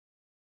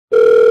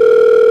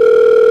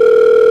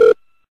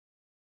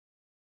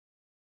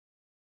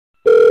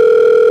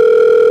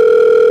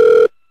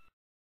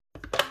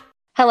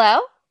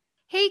Hello?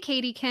 Hey,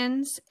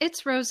 Katiekins,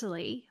 it's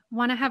Rosalie.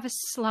 Want to have a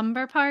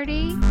slumber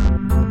party?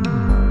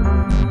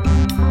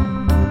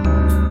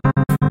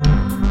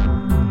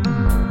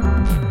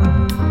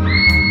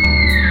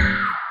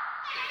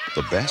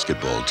 The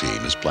basketball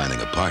team is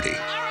planning a party.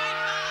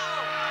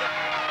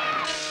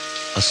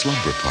 A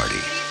slumber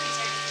party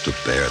to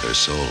bare their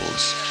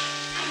souls.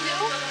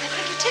 No, I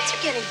think your tits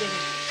are getting bigger.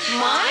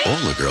 Mine? All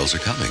the girls are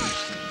coming,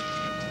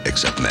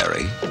 except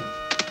Mary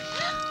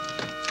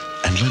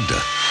and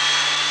Linda.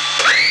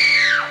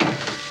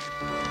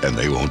 And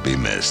they won't be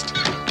missed.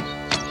 The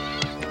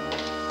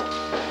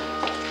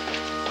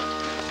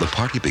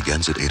party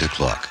begins at 8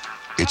 o'clock.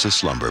 It's a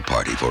slumber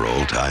party for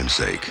old time's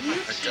sake.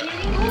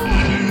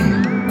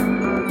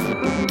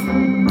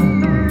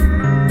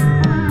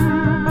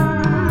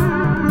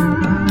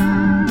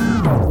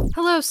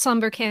 Hello,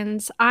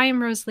 Slumberkins. I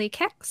am Rosalie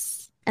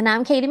Kicks. And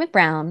I'm Katie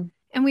McBrown.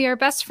 And we are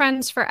best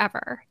friends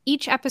forever.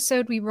 Each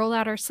episode, we roll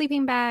out our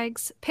sleeping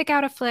bags, pick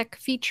out a flick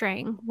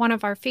featuring one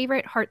of our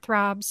favorite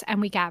heartthrobs,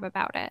 and we gab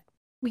about it.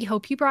 We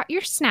hope you brought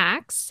your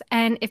snacks,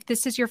 and if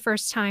this is your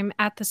first time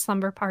at the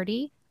slumber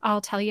party,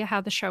 I'll tell you how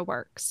the show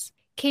works.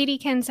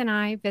 Katiekins and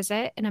I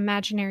visit an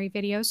imaginary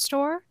video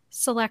store,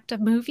 select a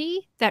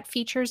movie that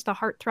features the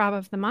heartthrob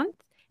of the month,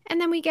 and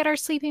then we get our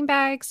sleeping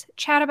bags,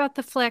 chat about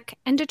the flick,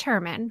 and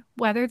determine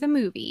whether the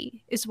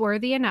movie is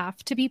worthy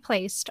enough to be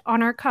placed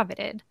on our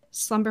coveted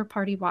slumber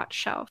party watch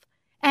shelf.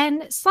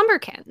 And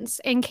Slumberkins,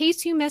 in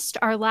case you missed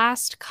our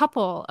last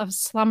couple of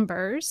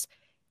slumbers,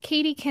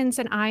 Katiekins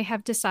and I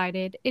have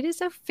decided it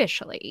is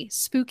officially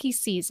spooky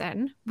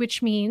season,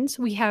 which means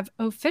we have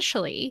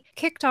officially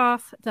kicked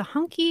off the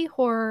Hunky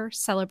Horror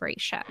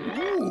Celebration.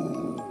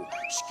 Ooh,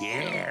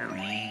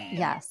 scary.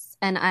 Yes.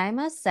 And I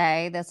must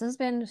say, this has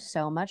been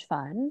so much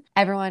fun.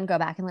 Everyone go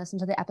back and listen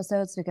to the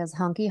episodes because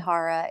Hunky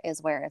Horror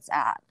is where it's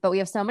at. But we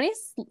have so many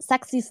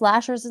sexy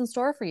slashers in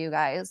store for you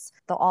guys.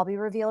 They'll all be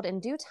revealed in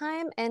due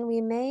time, and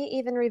we may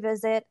even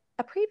revisit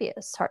a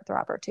previous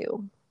heartthrob or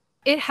two.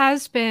 It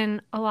has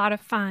been a lot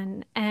of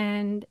fun,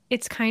 and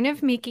it's kind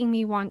of making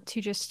me want to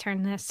just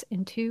turn this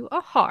into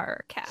a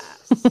horror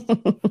cast.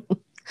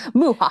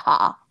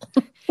 Moo-ha-ha.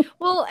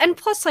 Well, and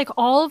plus, like,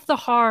 all of the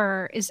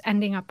horror is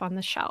ending up on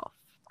the shelf.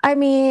 I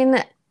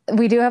mean,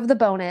 we do have the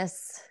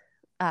bonus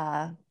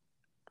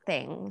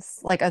things,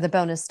 like, are the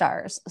bonus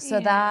stars. So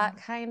that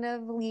kind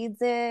of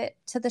leads it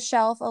to the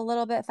shelf a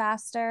little bit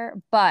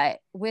faster. But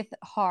with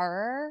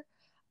horror,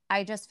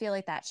 I just feel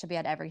like that should be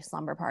at every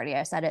slumber party.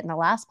 I said it in the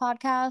last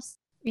podcast.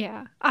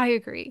 Yeah, I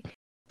agree.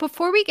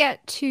 Before we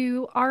get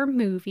to our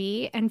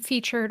movie and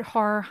featured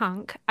horror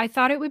hunk, I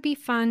thought it would be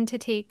fun to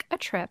take a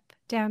trip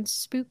down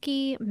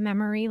spooky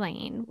memory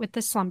lane with the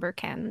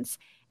Slumberkins.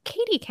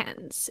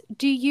 Katiekins,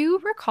 do you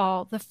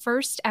recall the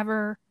first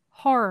ever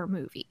horror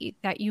movie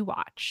that you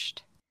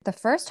watched? The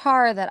first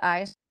horror that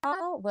I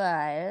saw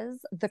was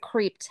the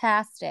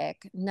creeptastic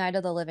Night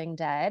of the Living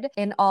Dead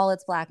in all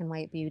its black and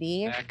white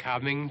beauty. They're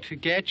coming to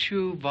get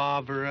you,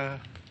 Barbara.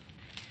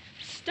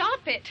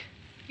 Stop it.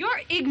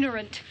 You're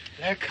ignorant.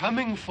 They're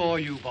coming for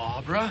you,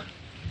 Barbara.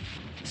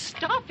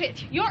 Stop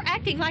it. You're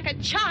acting like a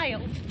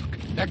child.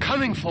 They're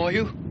coming for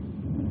you.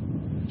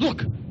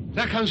 Look,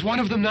 there comes one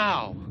of them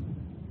now.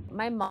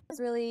 My mom was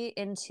really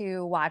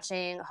into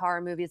watching horror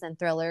movies and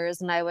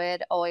thrillers, and I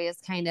would always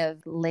kind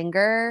of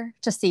linger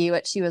to see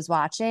what she was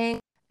watching.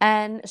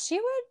 And she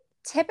would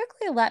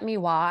typically let me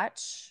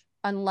watch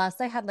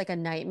unless I had like a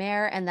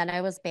nightmare, and then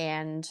I was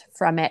banned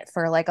from it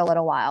for like a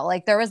little while.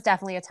 Like there was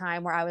definitely a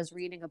time where I was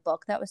reading a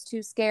book that was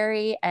too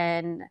scary,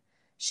 and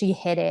she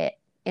hid it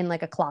in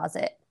like a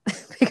closet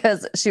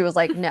because she was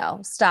like, no,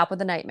 stop with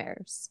the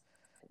nightmares.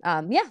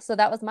 Yeah, so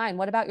that was mine.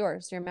 What about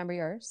yours? Do you remember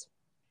yours?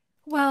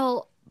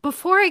 Well,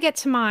 before I get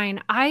to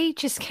mine, I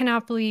just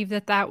cannot believe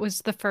that that was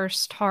the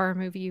first horror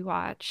movie you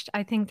watched.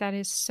 I think that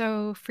is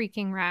so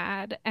freaking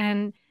rad.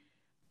 And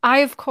I,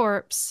 of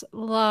course,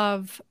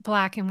 love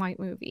black and white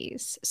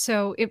movies.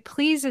 So it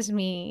pleases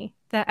me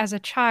that as a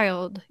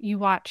child, you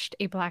watched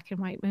a black and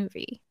white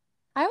movie.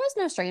 I was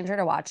no stranger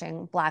to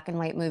watching black and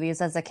white movies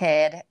as a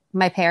kid.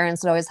 My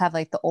parents would always have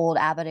like the old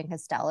Abbott and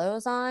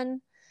Costellos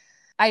on.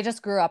 I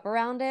just grew up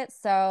around it,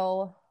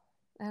 so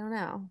I don't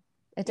know.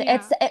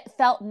 It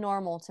felt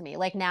normal to me.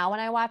 Like now when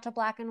I watch a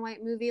black and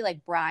white movie,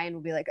 like Brian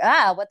will be like,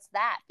 what's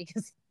that?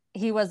 Because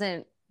he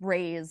wasn't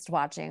raised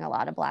watching a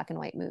lot of black and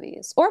white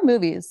movies or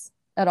movies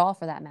at all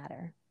for that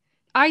matter.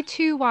 I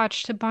too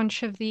watched a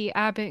bunch of the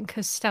Abbott and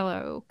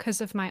Costello because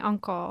of my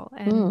uncle,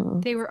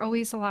 and they were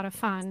always a lot of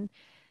fun.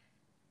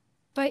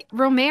 But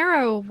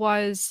Romero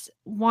was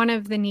one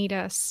of the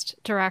neatest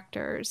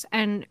directors,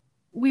 and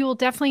we will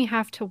definitely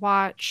have to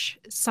watch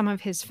some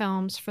of his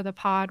films for the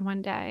pod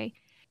one day.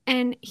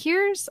 And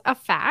here's a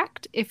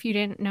fact, if you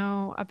didn't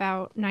know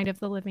about Night of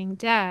the Living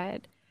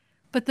Dead,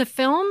 but the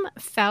film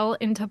fell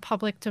into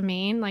public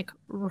domain like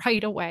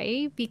right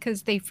away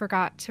because they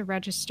forgot to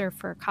register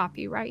for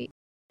copyright.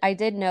 I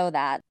did know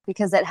that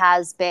because it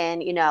has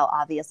been,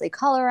 obviously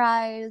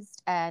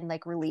colorized and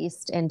like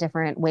released in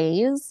different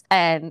ways.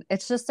 And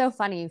it's just so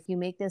funny if you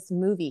make this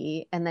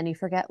movie and then you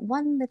forget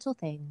one little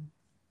thing.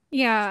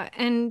 Yeah,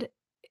 and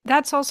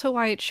that's also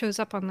why it shows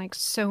up on like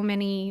so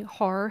many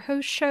horror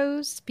host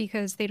shows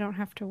because they don't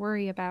have to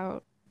worry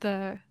about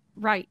the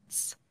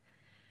rights.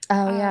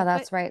 Oh yeah, But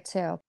that's right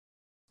too.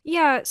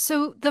 yeah,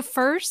 so the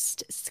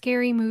first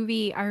scary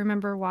movie I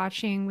remember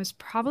watching was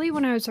probably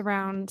when I was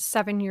around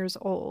 7 years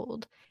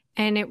old,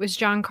 and it was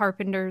John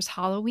Carpenter's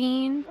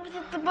Halloween. What is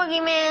the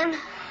boogeyman?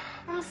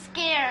 I'm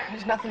scared.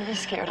 There's nothing to be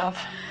scared of.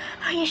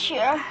 Are you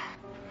sure?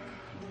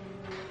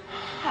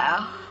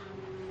 How?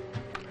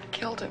 I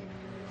killed him.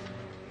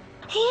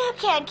 You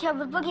can't kill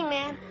the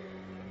boogeyman.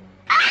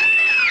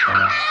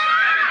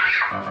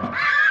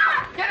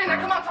 Get in there,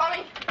 come on,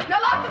 Tommy.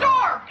 Now lock the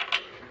door.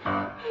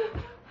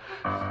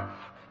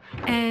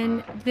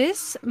 And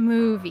this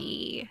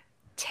movie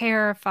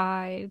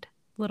terrified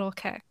little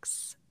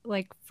Kix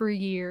like for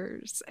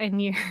years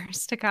and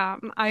years to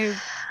come. I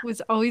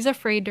was always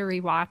afraid to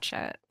rewatch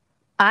it.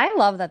 I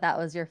love that that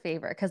was your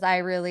favorite because I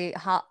really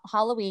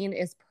Halloween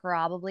is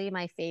probably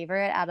my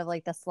favorite out of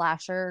like the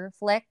slasher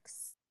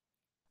flicks.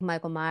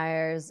 Michael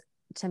Myers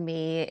to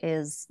me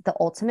is the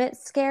ultimate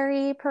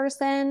scary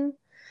person.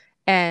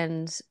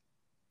 And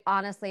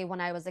honestly,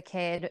 when I was a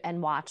kid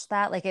and watched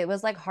that, like it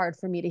was like hard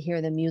for me to hear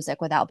the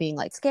music without being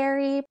like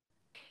scary.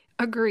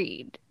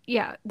 Agreed.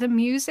 Yeah, the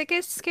music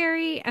is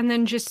scary and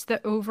then just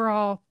the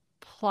overall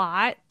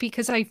plot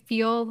because I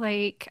feel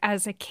like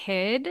as a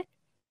kid,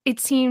 it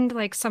seemed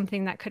like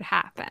something that could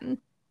happen.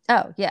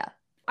 Oh, yeah.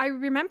 I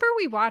remember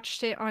we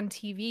watched it on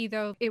TV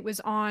though. It was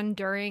on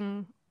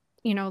during,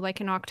 like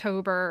in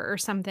October or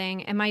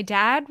something, and my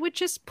dad would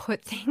just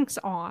put things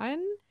on.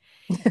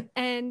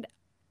 And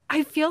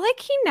I feel like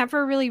he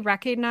never really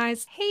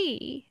recognized,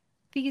 hey,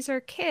 these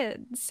are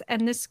kids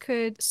and this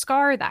could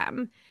scar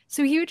them.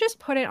 So he would just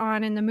put it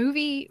on, and the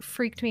movie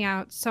freaked me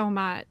out so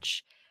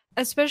much,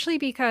 especially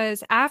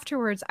because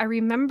afterwards I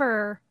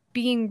remember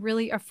being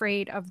really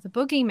afraid of the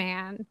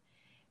boogeyman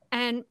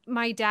and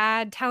my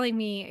dad telling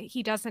me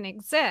he doesn't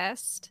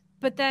exist.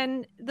 But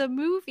then the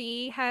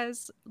movie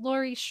has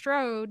Laurie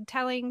Strode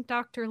telling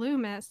Dr.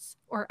 Loomis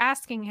or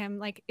asking him,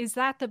 like, is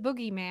that the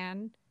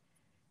boogeyman?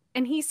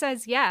 And he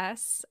says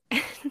yes.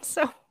 And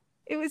so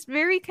it was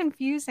very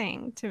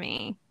confusing to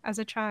me as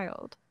a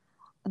child.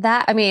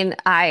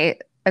 I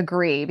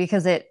agree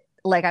because it,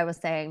 like I was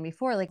saying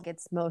before, like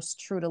it's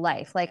most true to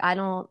life. Like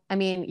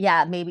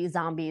yeah, maybe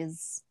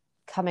zombies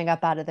coming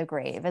up out of the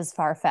grave is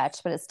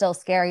far-fetched, but it's still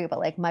scary. But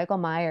like Michael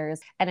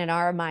Myers, and in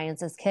our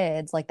minds as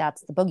kids, like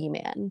that's the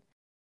boogeyman.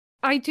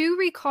 I do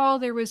recall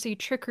there was a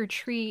trick or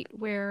treat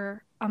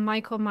where a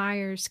Michael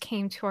Myers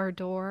came to our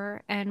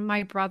door, and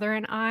my brother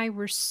and I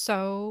were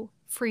so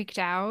freaked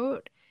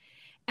out.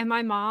 And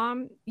my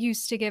mom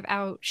used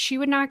to she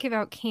would not give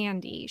out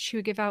candy. She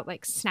would give out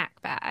like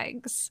snack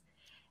bags.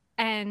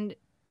 And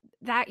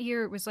that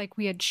year it was like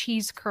we had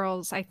cheese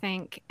curls, I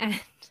think. And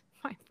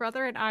my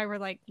brother and I were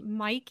like,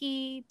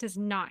 Mikey does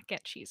not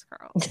get cheese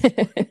curls.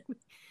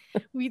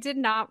 We did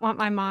not want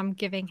my mom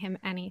giving him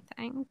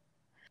anything.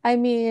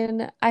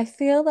 I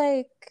feel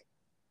like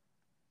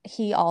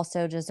he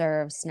also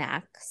deserves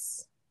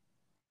snacks.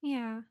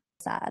 Yeah.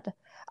 Sad.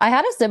 I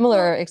had a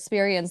similar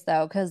experience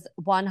though, because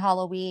one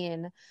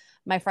Halloween,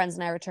 my friends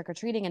and I were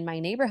trick-or-treating in my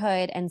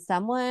neighborhood, and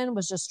someone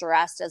was just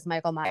dressed as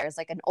Michael Myers,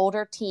 like an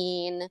older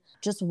teen,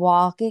 just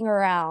walking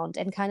around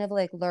and kind of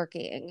like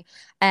lurking.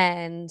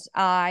 And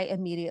I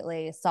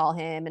immediately saw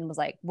him and was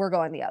like, we're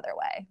going the other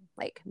way.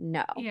 Like,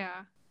 no.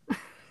 Yeah.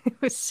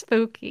 It was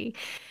spooky.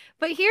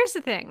 But here's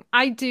the thing.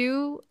 I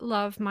do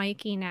love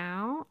Mikey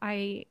now.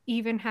 I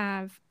even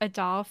have a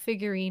doll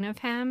figurine of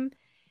him.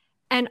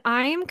 And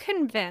I am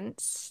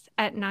convinced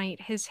at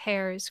night his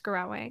hair is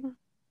growing.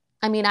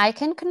 I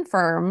can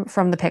confirm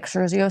from the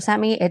pictures you have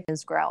sent me, it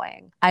is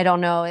growing. I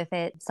don't know if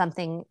it's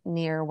something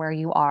near where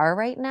you are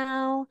right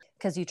now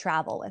because you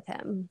travel with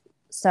him.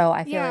 So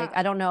I feel like,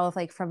 I don't know if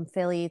like from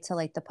Philly to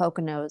like the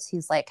Poconos,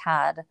 he's like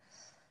had,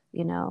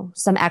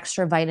 some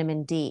extra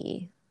vitamin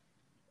D.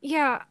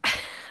 Yeah,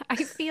 I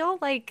feel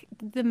like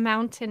the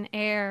mountain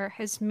air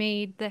has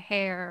made the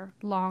hair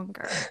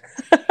longer.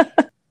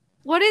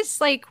 What is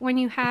like when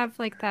you have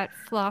like that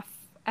fluff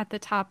at the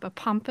top, a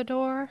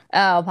pompadour?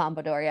 Oh,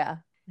 pompadour, yeah.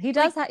 He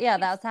does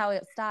that's how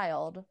it's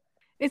styled.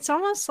 It's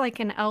almost like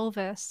an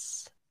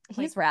Elvis.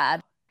 He's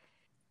rad.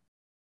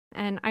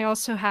 And I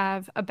also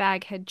have a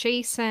Baghead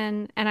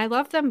Jason, and I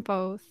love them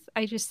both.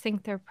 I just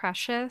think they're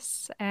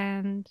precious,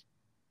 and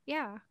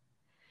yeah.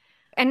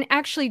 And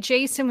actually,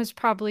 Jason was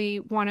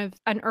probably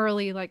an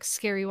early like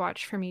scary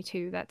watch for me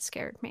too. That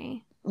scared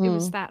me. It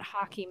was that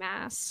hockey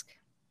mask.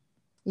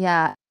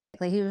 Yeah,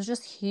 like he was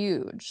just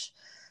huge.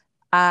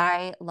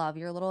 I love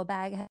your little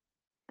Baghead,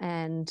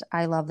 and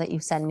I love that you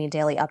send me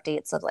daily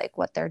updates of like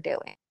what they're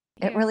doing.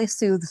 It really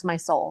soothes my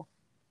soul.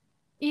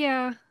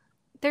 Yeah,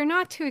 they're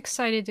not too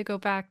excited to go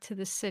back to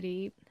the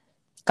city.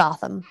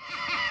 Gotham.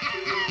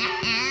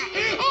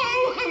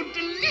 Oh, how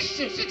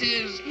delicious it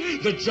is!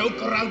 The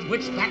Joker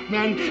outwits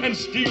Batman and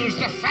steals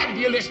the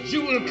fabulous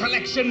jewel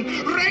collection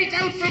right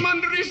out from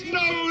under his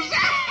nose.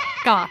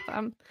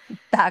 Gotham.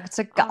 Back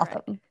to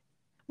Gotham. Right.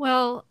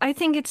 Well, I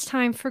think it's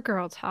time for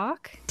Girl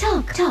Talk.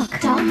 Talk. Girl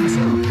talk,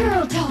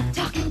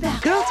 talking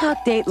back. Girl Talk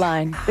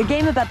Dateline, the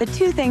game about the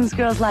two things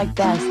girls like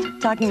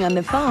best, talking on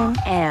the phone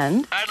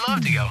and... I'd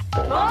love to go.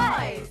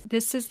 Boys!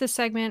 This is the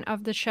segment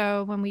of the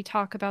show when we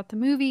talk about the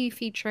movie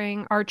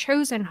featuring our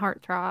chosen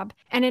heartthrob.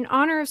 And in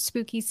honor of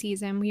spooky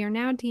season, we are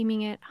now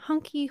deeming it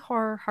Hunky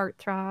Horror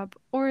Heartthrob,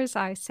 or as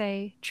I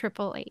say,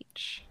 Triple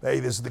H. Hey,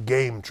 this is the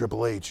game,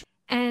 Triple H.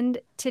 And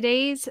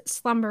today's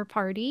Slumber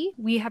Party,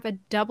 we have a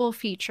double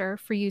feature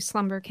for you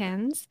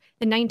Slumberkins.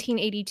 The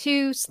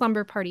 1982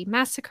 Slumber Party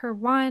Massacre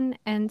 1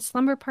 and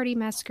Slumber Party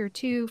Massacre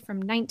 2 from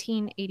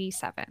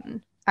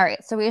 1987. All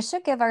right, so we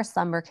should give our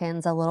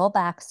Slumberkins a little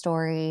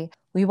backstory.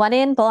 We went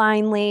in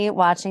blindly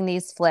watching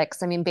these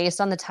flicks. I mean,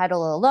 based on the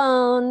title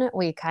alone,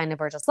 we kind of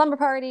were just slumber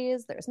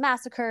parties. There's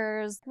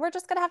massacres. We're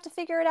just going to have to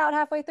figure it out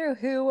halfway through.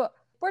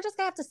 We're just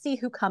going to have to see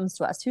who comes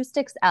to us, who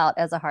sticks out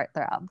as a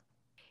heartthrob.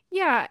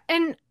 Yeah,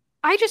 and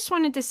I just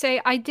wanted to say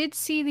I did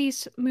see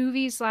these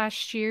movies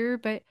last year,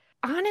 but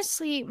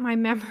honestly, my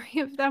memory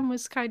of them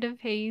was kind of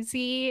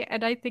hazy,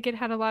 and I think it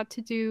had a lot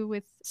to do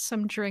with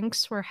some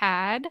drinks were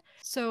had.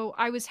 So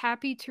I was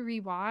happy to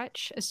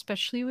rewatch,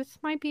 especially with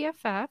my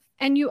BFF.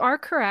 And you are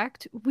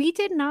correct, we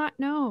did not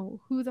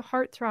know who the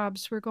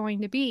heartthrobs were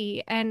going to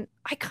be, and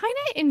I kind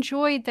of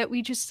enjoyed that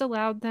we just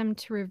allowed them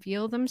to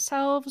reveal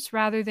themselves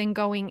rather than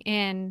going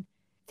in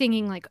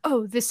thinking like,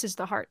 oh, this is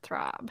the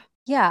heartthrob.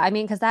 Yeah, I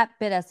mean, because that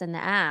bit us in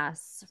the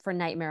ass for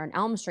Nightmare on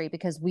Elm Street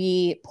because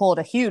we pulled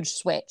a huge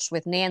switch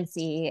with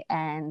Nancy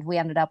and we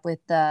ended up with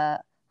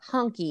the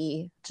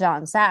hunky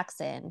John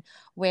Saxon,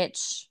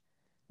 which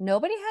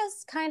nobody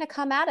has kind of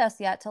come at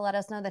us yet to let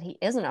us know that he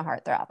isn't a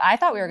heartthrob. I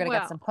thought we were going to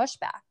get some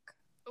pushback.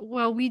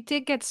 Well, we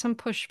did get some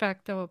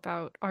pushback, though,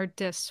 about our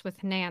diss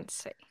with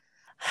Nancy.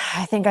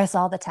 I think I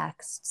saw the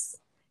texts.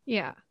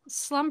 Yeah.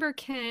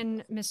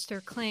 Slumberkin,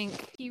 Mr.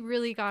 Clink, he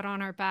really got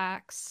on our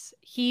backs.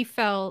 He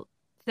felt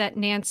that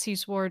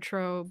Nancy's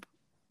wardrobe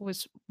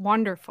was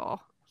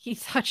wonderful. He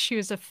thought she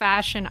was a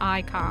fashion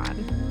icon.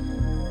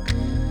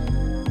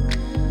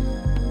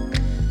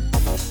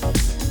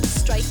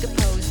 Strike a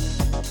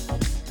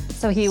pose.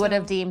 So he would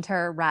have deemed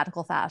her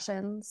radical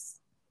fashions?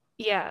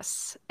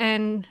 Yes.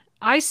 And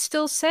I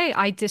still say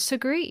I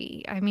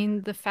disagree. I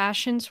mean, the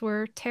fashions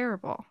were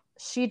terrible.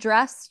 She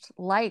dressed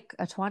like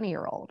a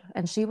 20-year-old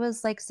and she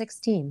was like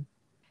 16.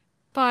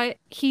 But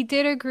he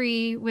did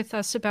agree with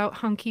us about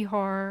hunky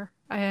horror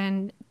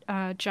and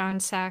John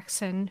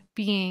Saxon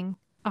being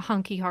a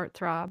hunky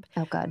heartthrob.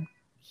 Oh, good.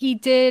 He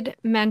did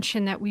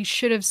mention that we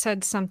should have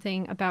said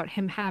something about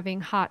him having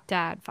hot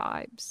dad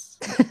vibes.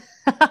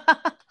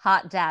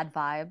 Hot dad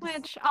vibes.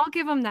 Which I'll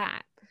give him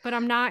that, but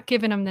I'm not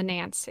giving him the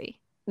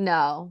Nancy.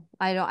 No,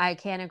 I don't. I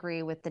can't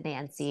agree with the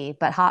Nancy,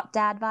 but hot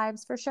dad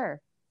vibes for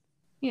sure.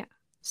 Yeah.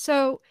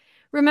 So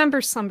remember,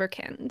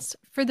 Slumberkins,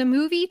 for the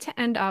movie to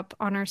end up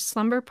on our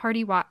Slumber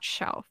Party watch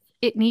shelf,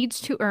 it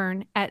needs to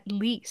earn at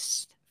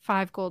least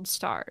 5 gold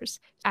stars.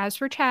 As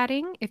we're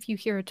chatting, if you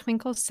hear a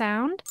twinkle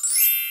sound,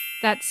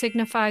 that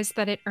signifies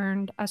that it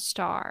earned a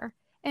star.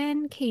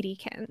 And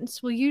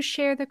Katiekins, will you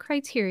share the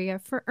criteria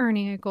for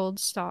earning a gold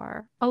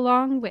star,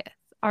 along with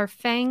our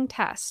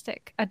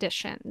fantastic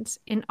additions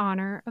in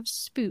honor of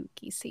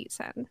spooky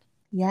season?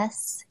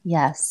 Yes.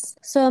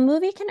 So a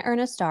movie can earn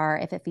a star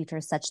if it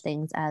features such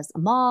things as a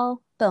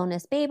mall,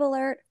 bonus babe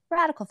alert,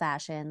 radical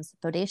fashions,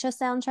 bodacious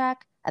soundtrack,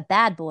 a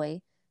bad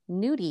boy,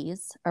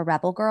 nudies, a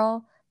rebel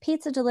girl,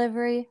 pizza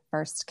delivery,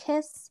 first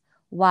kiss,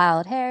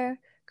 wild hair,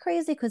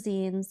 crazy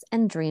cuisines,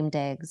 and dream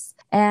digs.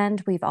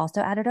 And we've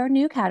also added our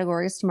new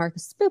categories to mark the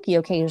spooky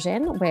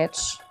occasion, which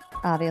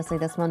obviously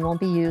this one won't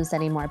be used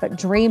anymore, but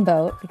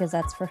Dreamboat, because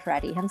that's for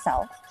Freddy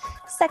himself,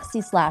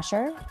 sexy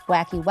slasher,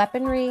 wacky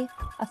weaponry,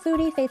 a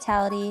foodie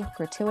fatality,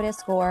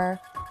 gratuitous gore,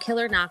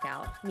 killer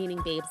knockout,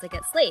 meaning babes that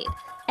get slayed,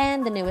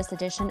 and the newest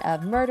edition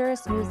of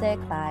murderous music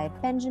by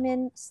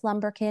Benjamin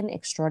Slumberkin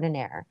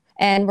Extraordinaire.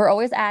 And we're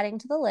always adding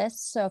to the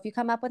list, so if you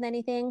come up with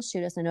anything,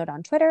 shoot us a note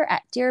on Twitter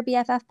at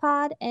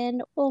DearBFFPod,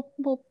 and we'll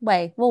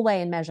weigh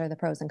and measure the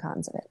pros and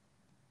cons of it.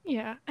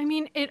 Yeah, I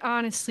mean, it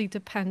honestly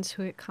depends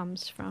who it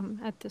comes from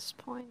at this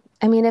point.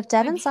 I mean, if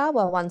Devin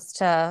Sawa wants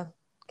to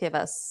give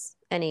us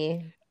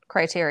any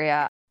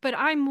criteria. But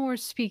I'm more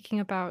speaking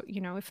about,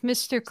 if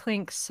Mr.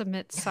 Clink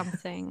submits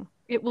something,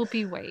 it will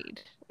be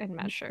weighed and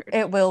measured.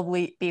 It will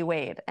be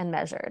weighed and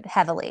measured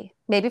heavily,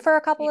 maybe for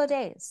a couple of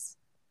days.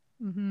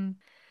 Mm-hmm.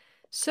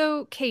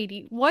 So,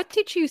 Katie, what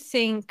did you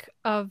think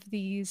of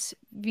these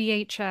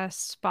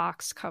VHS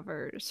box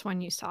covers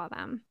when you saw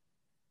them?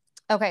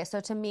 Okay,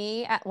 so to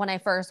me, when I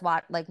first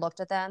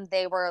looked at them,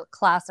 they were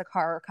classic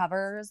horror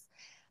covers.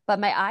 But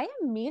my eye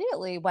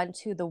immediately went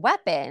to the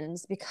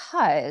weapons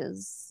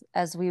because,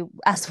 as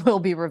will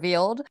be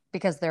revealed,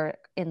 because they're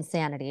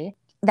insanity.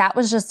 That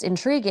was just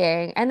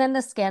intriguing. And then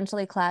the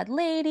scantily clad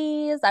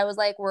ladies, I was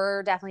like,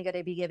 we're definitely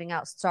going to be giving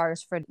out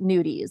stars for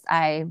nudies.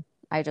 I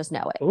just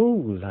know it.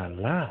 Ooh la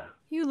la.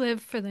 You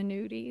live for the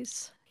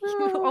nudies.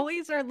 You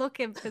always are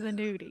looking for the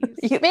nudies.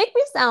 You make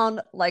me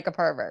sound like a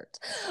pervert.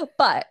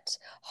 But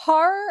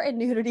horror and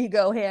nudity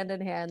go hand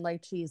in hand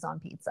like cheese on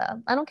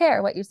pizza. I don't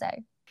care what you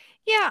say.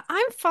 Yeah,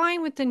 I'm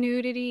fine with the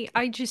nudity.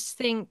 I just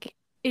think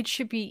it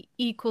should be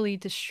equally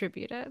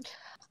distributed.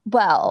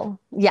 Well,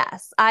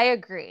 yes, I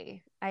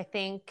agree. I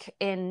think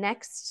in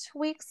next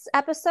week's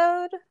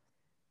episode,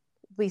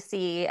 we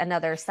see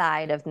another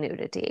side of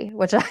nudity,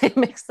 which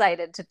I'm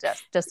excited to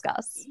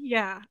discuss.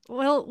 Yeah,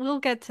 we'll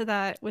get to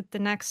that with the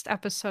next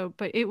episode,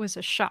 but it was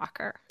a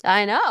shocker.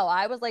 I know.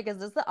 I was like, is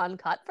this the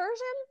uncut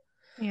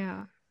version?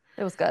 Yeah.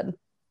 It was good.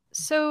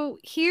 So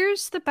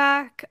here's the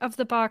back of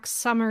the box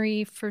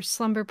summary for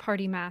Slumber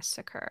Party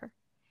Massacre.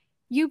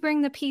 You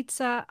bring the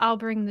pizza, I'll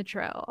bring the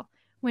drill.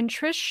 When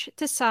Trish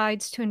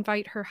decides to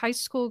invite her high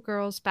school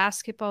girls'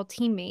 basketball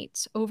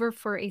teammates over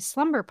for a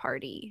slumber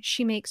party,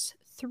 she makes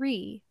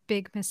 3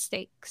 big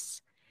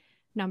mistakes.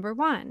 Number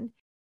 1,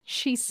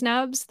 she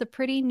snubs the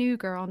pretty new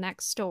girl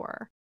next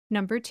door.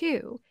 Number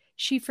 2,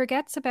 she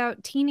forgets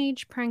about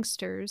teenage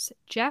pranksters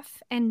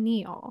Jeff and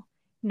Neil.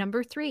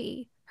 Number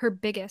 3, her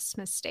biggest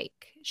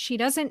mistake. She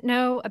doesn't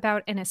know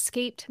about an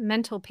escaped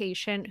mental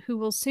patient who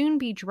will soon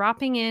be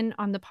dropping in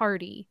on the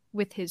party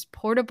with his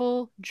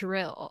portable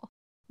drill.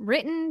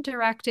 Written,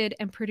 directed,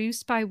 and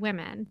produced by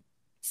women,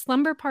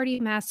 Slumber Party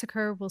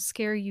Massacre will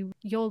scare you.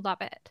 You'll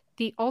love it.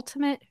 The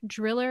ultimate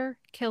driller,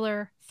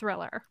 killer,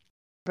 thriller.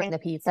 Bring the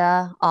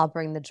pizza, I'll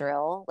bring the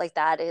drill. Like,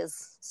 that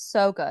is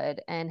so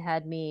good and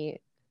had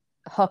me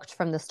hooked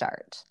from the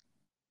start.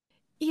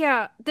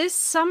 Yeah, this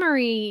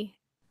summary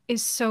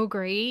is so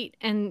great,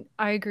 and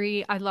I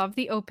agree. I love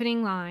the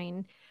opening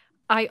line.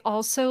 I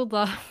also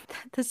love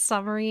that the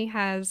summary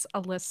has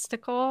a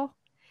listicle,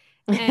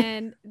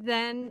 and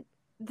then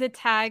the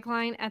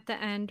tagline at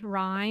the end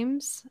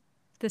rhymes.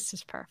 This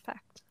is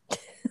perfect.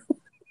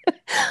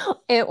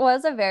 It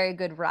was a very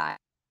good rhyme,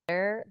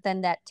 better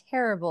than that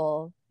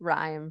terrible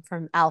rhyme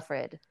from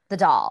Alfred the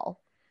doll.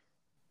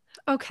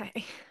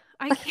 Okay,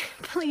 I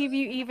can't believe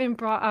you even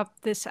brought up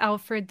this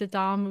Alfred the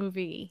doll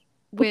movie,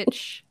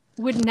 which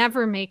would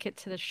never make it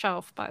to the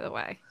shelf, by the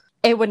way.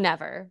 It would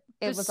never.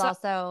 It was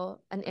also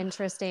an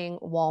interesting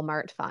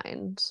Walmart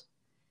find.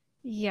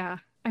 Yeah.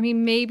 I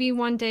mean, maybe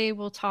one day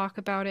we'll talk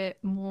about it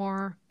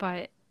more,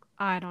 but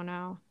I don't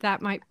know.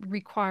 That might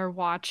require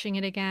watching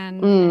it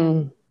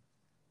again.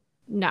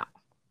 No.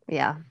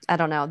 Yeah, I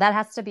don't know. That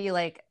has to be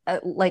like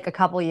a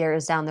couple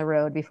years down the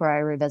road before I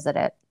revisit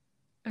it.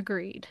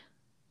 Agreed.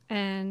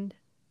 And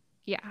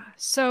yeah,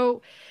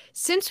 so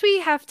since we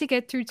have to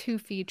get through 2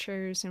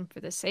 features, and for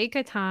the sake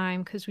of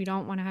time, because we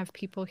don't want to have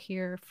people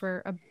here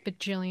for a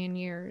bajillion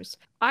years,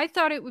 I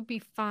thought it would be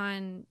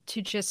fun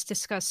to just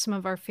discuss some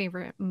of our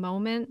favorite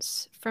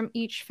moments from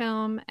each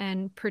film,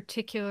 and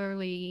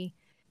particularly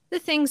the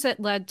things that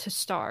led to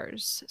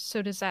stars.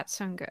 So does that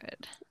sound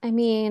good? I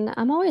mean,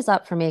 I'm always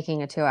up for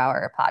making a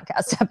 2-hour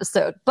podcast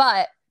episode,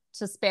 but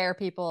to spare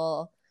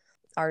people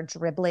our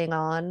dribbling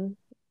on,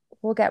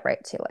 we'll get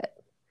right to it.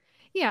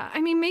 Yeah,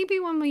 I mean, maybe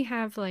when we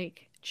have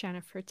like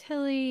Jennifer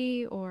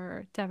Tilly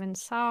or Devon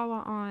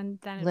Sawa on,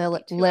 then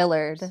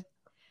Lillard.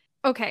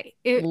 Okay,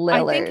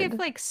 I think if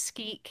like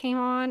Skeet came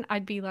on,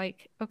 I'd be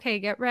like, okay,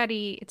 get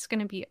ready. It's going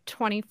to be a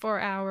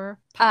 24-hour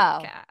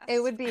podcast. Oh,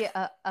 it would be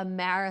a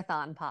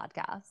marathon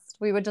podcast.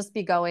 We would just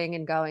be going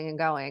and going and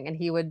going, and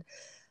he would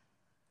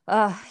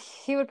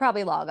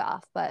probably log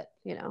off, but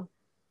you know.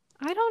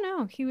 I don't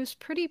know. He was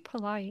pretty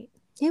polite.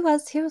 He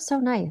was so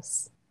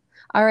nice.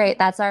 All right,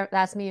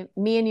 that's me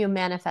and you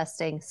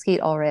manifesting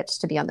Skeet Ulrich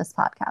to be on this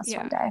podcast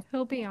one day.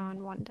 He'll be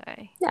on one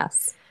day.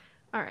 Yes.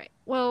 All right.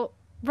 Well,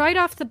 right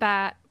off the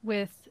bat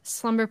with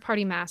Slumber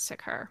Party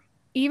Massacre,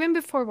 even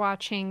before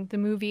watching, the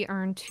movie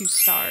earned 2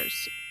 stars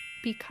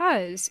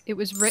because it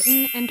was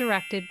written and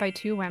directed by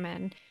 2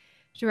 women,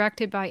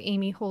 directed by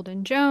Amy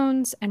Holden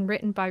Jones and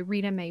written by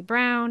Rita Mae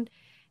Brown.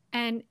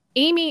 And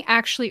Amy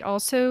actually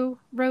also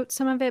wrote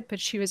some of it,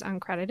 but she was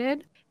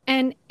uncredited.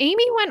 And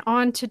Amy went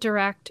on to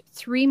direct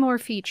 3 more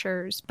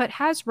features, but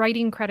has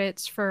writing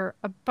credits for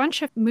a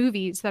bunch of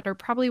movies that are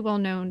probably well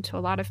known to a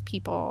lot of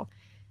people,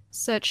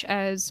 such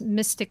as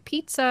Mystic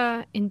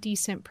Pizza,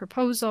 Indecent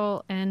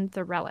Proposal, and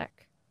The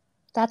Relic.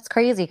 That's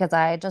crazy because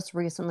I just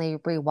recently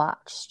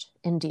rewatched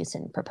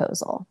Indecent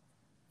Proposal.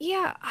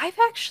 Yeah, I've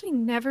actually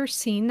never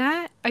seen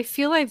that. I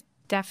feel I've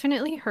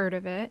definitely heard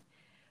of it.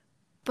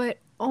 But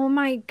oh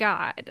my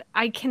God,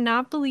 I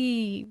cannot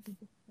believe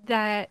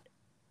that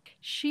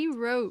she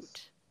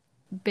wrote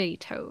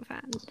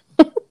Beethoven,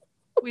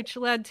 which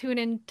led to an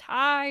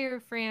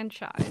entire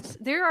franchise.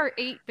 There are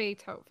 8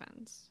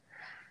 Beethovens.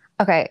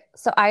 Okay,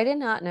 so I did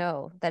not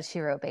know that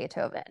she wrote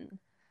Beethoven.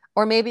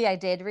 Or maybe I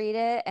did read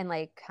it and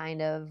like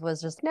kind of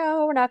was just,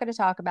 no, we're not going to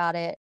talk about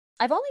it.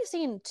 I've only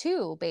seen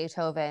 2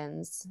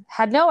 Beethovens,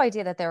 had no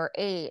idea that there were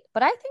 8.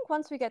 But I think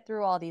once we get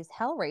through all these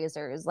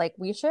Hellraisers, like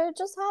we should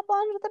just hop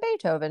on with the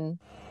Beethoven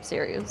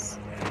series.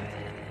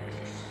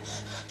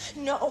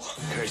 No.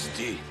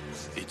 Kirsty,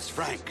 it's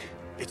Frank.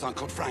 It's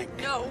Uncle Frank.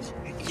 No.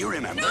 You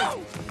remember?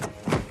 No.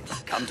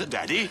 Come to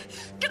Daddy.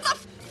 Get the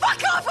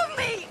fuck off of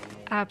me!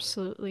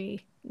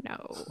 Absolutely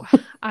No,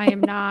 I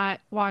am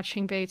not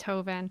watching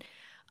Beethoven.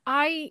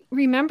 I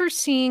remember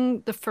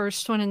seeing the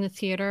first one in the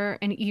theater,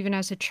 and even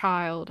as a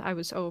child, I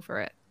was over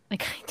it.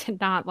 Like, I did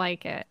not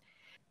like it.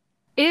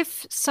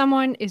 If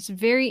someone is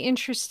very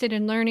interested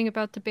in learning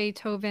about the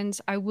Beethovens,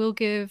 I will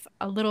give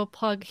a little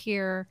plug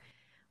here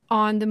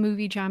on the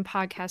Movie John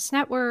Podcast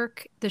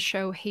Network, the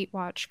show Hate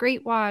Watch,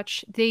 Great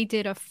Watch. They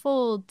did a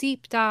full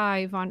deep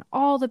dive on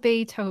all the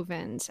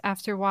Beethovens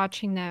after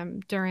watching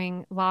them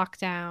during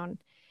lockdown.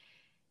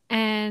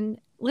 And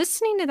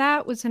listening to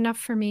that was enough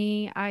for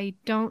me. I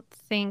don't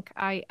think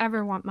I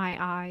ever want my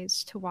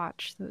eyes to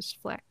watch those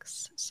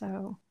flicks.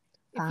 So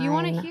if you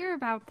want to hear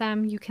about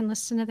them, you can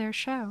listen to their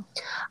show.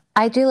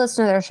 I do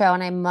listen to their show,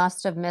 and I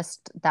must have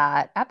missed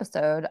that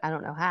episode. I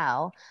don't know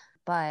how,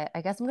 but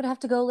I guess I'm going to have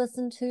to go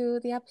listen to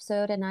the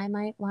episode, and I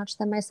might watch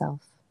them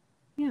myself.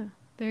 Yeah,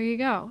 there you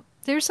go.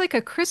 There's like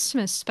a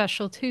Christmas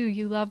special too.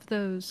 You love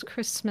those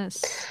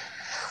Christmas.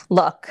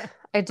 Look,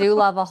 I do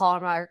love a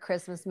Hallmark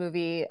Christmas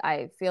movie.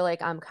 I feel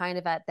like I'm kind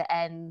of at the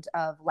end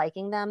of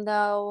liking them,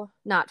 though,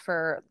 not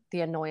for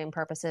the annoying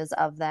purposes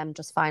of them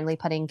just finally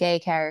putting gay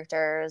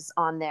characters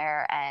on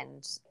there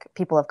and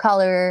people of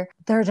color.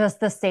 They're just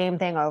the same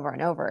thing over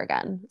and over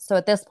again. So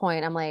at this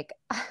point, I'm like,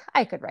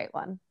 I could write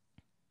one.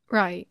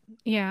 Right.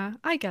 Yeah,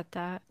 I get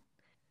that.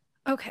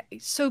 Okay,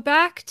 so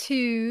back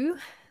to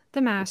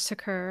The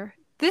Massacre.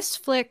 This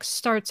flick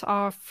starts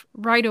off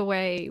right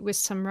away with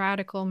some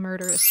radical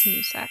murderous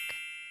music.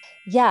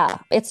 Yeah,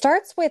 it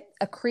starts with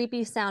a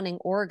creepy sounding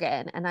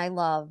organ, and I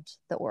loved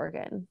the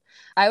organ.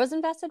 I was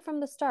invested from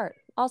the start.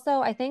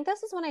 Also, I think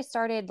this is when I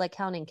started like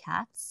counting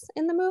cats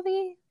in the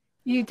movie.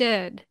 You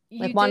did.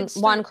 Like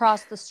one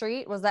crossed the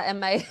street. Was that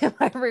am I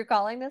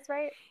recalling this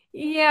right?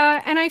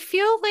 Yeah, and I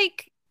feel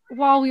like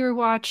while we were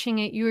watching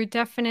it, you were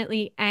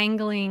definitely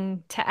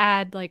angling to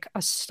add like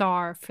a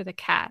star for the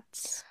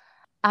cats.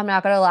 I'm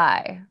not gonna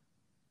lie.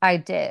 I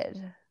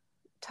did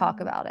talk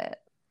about it.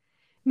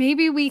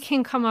 Maybe we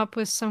can come up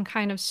with some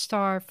kind of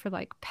star for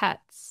like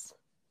pets.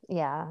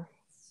 Yeah,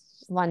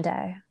 one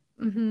day.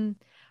 Mm-hmm.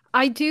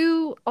 I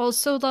do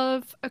also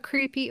love a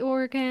creepy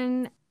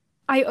organ.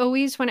 I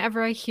always,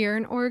 whenever I hear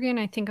an organ,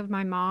 I think of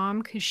my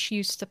mom because she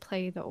used to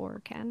play the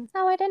organ.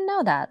 Oh, I didn't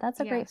know that. That's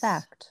a great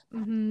fact.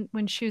 Mm-hmm.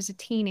 When she was a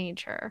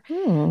teenager.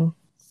 Hmm.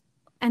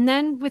 And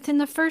then within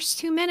the first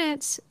 2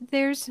 minutes,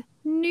 there's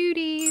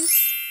nudies.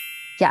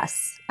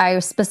 Yes, I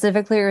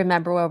specifically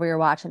remember when we were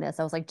watching this.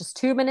 I was like, just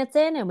 2 minutes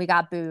in and we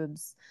got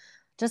boobs.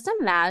 Just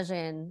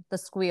imagine the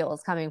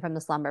squeals coming from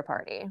the slumber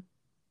party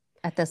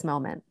at this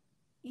moment.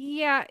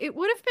 Yeah, it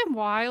would have been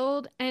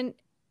wild. And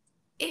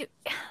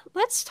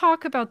let's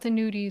talk about the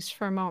nudies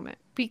for a moment,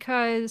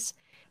 because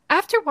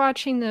after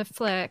watching the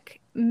flick,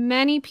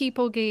 many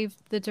people gave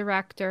the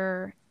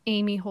director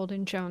Amy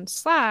Holden Jones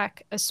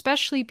slack,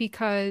 especially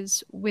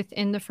because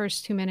within the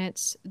first 2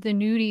 minutes, the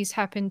nudies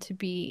happened to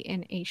be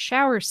in a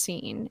shower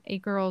scene, a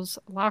girl's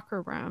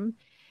locker room.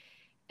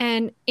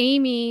 And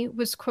Amy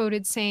was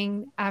quoted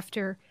saying,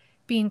 after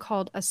being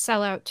called a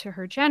sellout to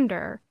her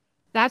gender,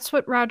 "That's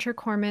what Roger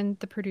Corman,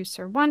 the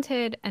producer,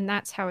 wanted, and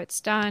that's how it's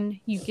done.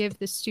 You give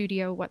the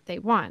studio what they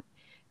want."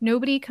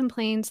 Nobody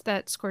complains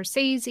that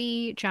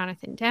Scorsese,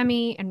 Jonathan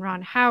Demme, and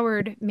Ron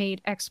Howard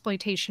made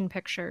exploitation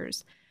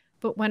pictures.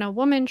 But when a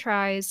woman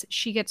tries,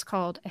 she gets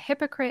called a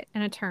hypocrite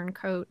and a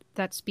turncoat.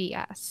 That's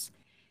BS.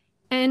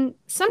 And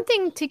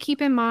something to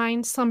keep in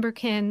mind,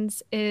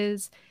 Slumberkins,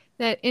 is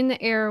that in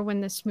the era when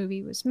this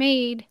movie was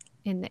made,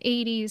 in the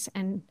 80s,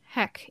 and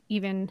heck,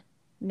 even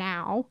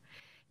now,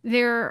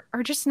 there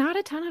are just not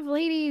a ton of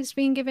ladies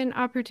being given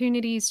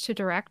opportunities to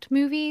direct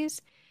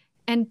movies.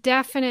 And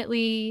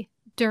definitely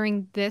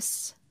during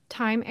this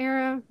time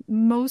era,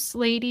 most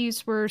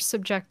ladies were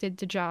subjected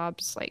to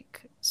jobs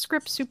like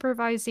script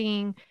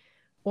supervising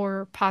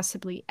or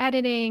possibly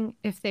editing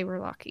if they were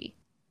lucky.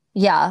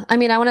 Yeah, I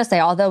mean, I want to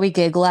say, although we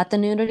giggle at the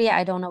nudity,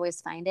 I don't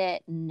always find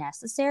it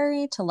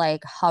necessary to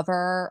like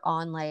hover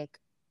on like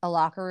a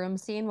locker room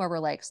scene where we're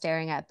like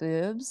staring at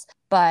boobs.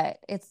 But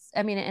it's,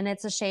 I mean, and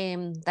it's a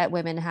shame that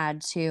women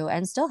had to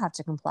and still have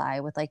to comply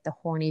with like the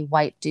horny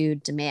white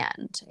dude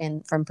demand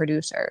from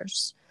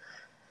producers.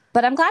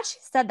 But I'm glad she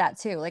said that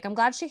too. Like, I'm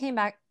glad she came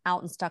back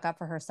out and stuck up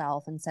for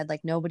herself and said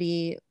like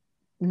nobody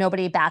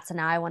bats an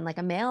eye when like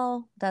a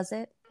male does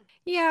it.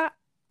 Yeah,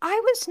 I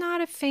was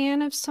not a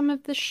fan of some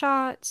of the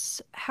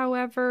shots,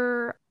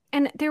 however,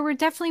 and there were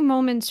definitely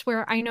moments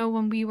where I know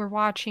when we were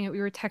watching it, we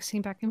were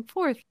texting back and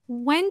forth.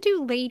 When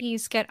do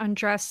ladies get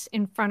undressed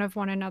in front of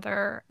one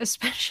another,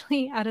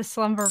 especially at a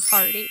slumber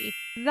party?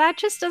 That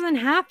just doesn't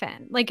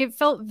happen. Like, it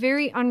felt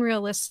very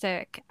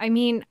unrealistic. I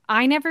mean,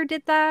 I never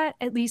did that,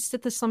 at least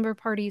at the slumber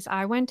parties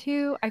I went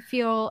to. I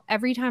feel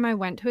every time I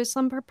went to a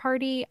slumber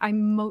party,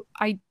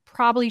 I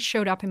probably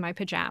showed up in my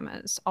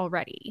pajamas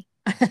already.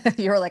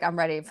 You were like, I'm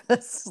ready for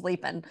this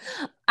sleeping.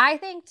 I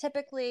think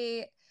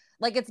typically,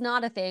 like, it's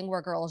not a thing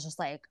where girls just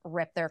like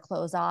rip their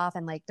clothes off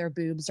and like their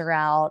boobs are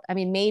out. I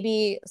mean,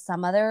 maybe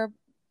some other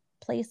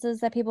places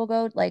that people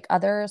go, like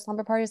other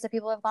slumber parties that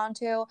people have gone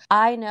to.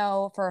 I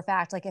know for a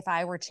fact, like if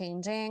I were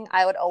changing,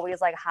 I would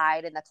always like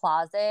hide in the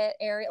closet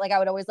area. Like I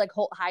would always like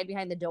hide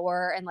behind the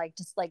door and like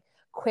just like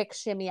quick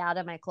shimmy out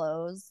of my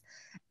clothes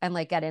and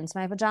like get into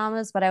my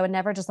pajamas. But I would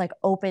never just like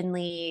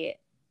openly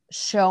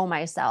show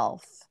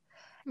myself.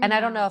 And I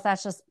don't know if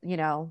that's just, you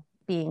know,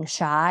 being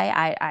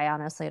shy. I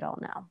honestly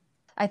don't know.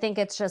 I think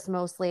it's just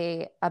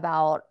mostly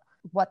about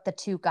what the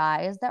two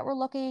guys that were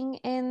looking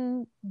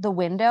in the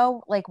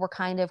window, like, were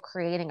kind of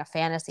creating a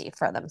fantasy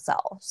for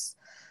themselves.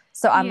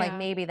 So I'm like,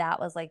 maybe that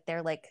was like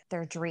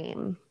their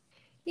dream.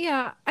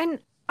 Yeah. And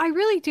I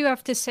really do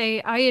have to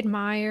say, I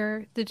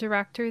admire the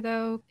director,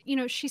 though. You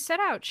know, she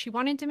set out, she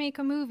wanted to make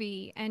a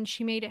movie and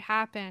she made it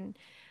happen.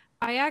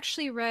 I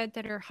actually read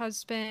that her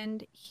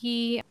husband,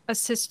 he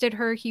assisted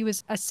her. He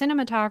was a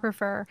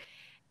cinematographer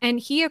and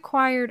he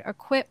acquired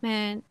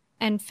equipment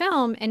and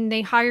film, and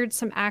they hired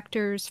some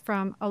actors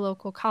from a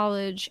local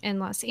college in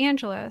Los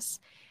Angeles.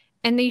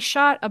 And they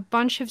shot a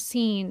bunch of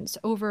scenes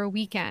over a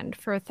weekend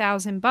for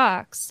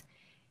 $1,000.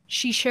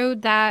 She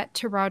showed that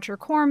to Roger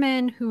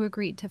Corman, who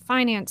agreed to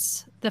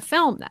finance the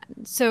film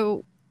then.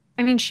 So,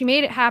 I mean, she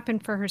made it happen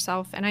for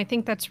herself, and I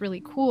think that's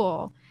really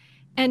cool.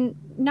 And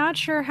not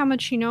sure how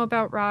much you know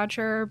about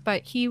Roger,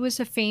 but he was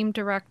a famed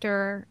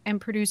director and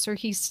producer.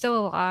 He's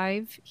still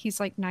alive. He's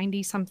like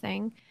 90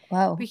 something.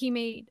 Wow. But he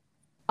made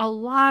a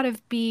lot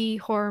of B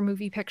horror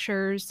movie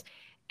pictures,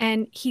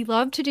 and he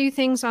loved to do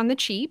things on the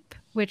cheap,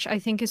 which I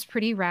think is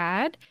pretty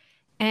rad.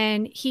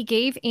 And he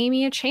gave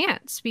Amy a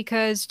chance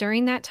because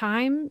during that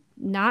time,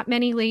 not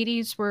many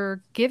ladies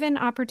were given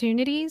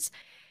opportunities.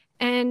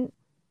 And,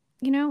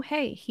 you know,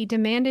 hey, he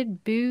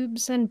demanded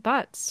boobs and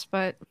butts,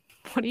 but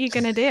what are you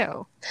going to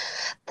do?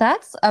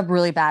 That's a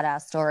really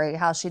badass story,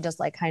 how she just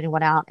like kind of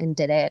went out and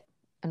did it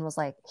and was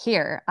like,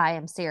 here, I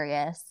am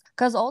serious.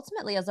 Because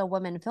ultimately, as a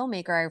woman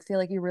filmmaker, I feel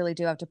like you really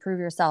do have to prove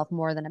yourself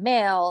more than a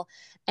male,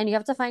 and you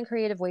have to find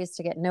creative ways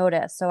to get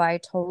noticed. So I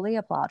totally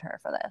applaud her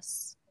for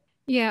this.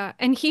 Yeah,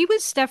 and he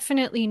was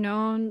definitely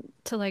known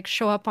to like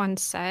show up on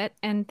set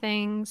and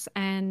things,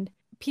 and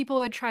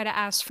people would try to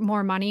ask for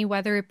more money,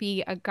 whether it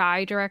be a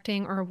guy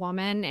directing or a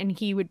woman, and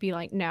he would be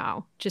like,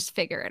 no, just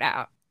figure it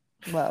out.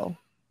 Whoa.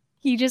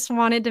 He just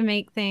wanted to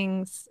make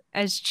things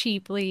as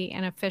cheaply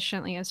and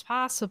efficiently as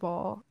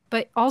possible.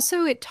 But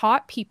also it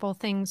taught people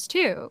things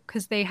too,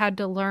 because they had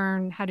to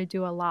learn how to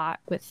do a lot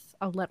with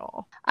a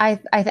little. I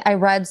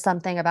read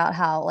something about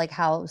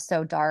how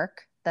so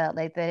dark that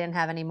like they didn't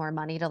have any more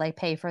money to like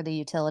pay for the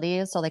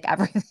utilities. So like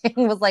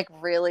everything was like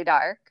really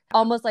dark.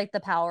 Almost like the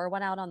power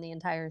went out on the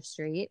entire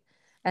street,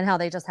 and how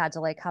they just had to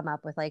like come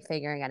up with like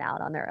figuring it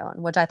out on their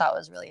own, which I thought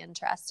was really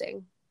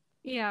interesting.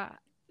 Yeah.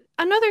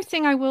 Another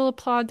thing I will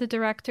applaud the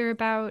director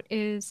about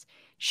is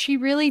she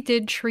really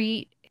did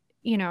treat,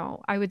 you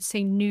know, I would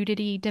say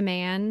nudity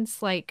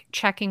demands like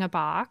checking a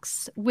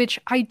box, which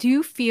I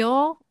do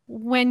feel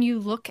when you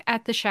look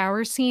at the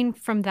shower scene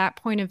from that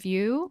point of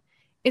view,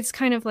 it's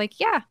kind of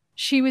like, yeah,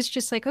 she was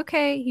just like,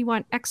 okay, you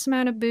want X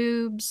amount of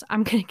boobs.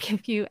 I'm going to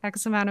give you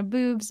X amount of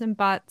boobs and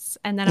butts,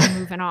 and then I'm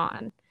moving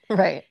on.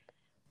 Right.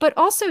 But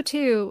also,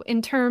 too,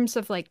 in terms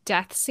of like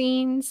death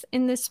scenes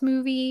in this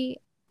movie,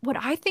 what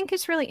I think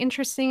is really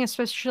interesting,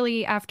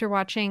 especially after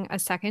watching a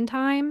second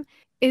time,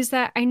 is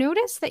that I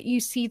noticed that you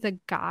see the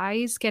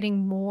guys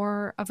getting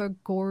more of a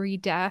gory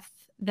death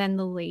than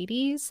the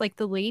ladies. Like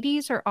the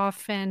ladies are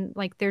often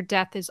like their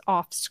death is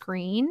off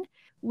screen,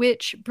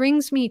 which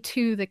brings me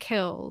to the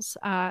kills.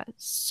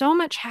 So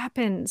much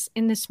happens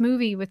in this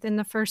movie within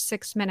the first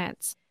 6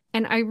 minutes.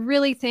 And I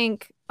really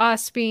think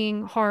us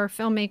being horror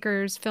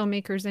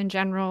filmmakers in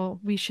general,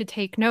 we should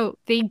take note.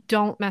 They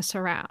don't mess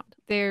around.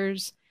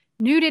 There's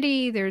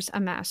nudity, there's a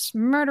mass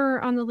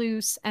murder on the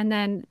loose, and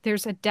then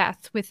there's a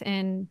death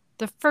within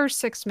the first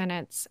 6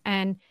 minutes.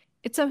 And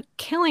it's a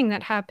killing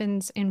that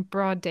happens in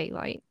broad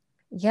daylight.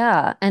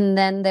 Yeah. And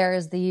then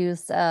there's the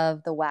use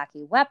of the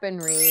wacky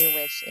weaponry,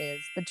 which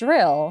is the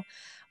drill,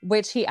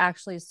 which he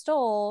actually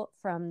stole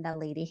from the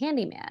lady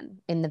handyman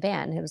in the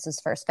van who was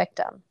his first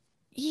victim.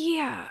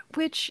 Yeah,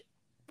 which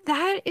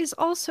that is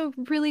also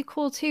really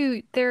cool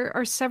too. There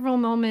are several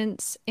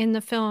moments in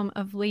the film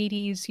of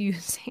ladies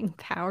using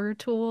power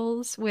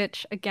tools,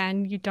 which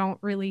again, you don't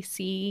really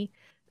see,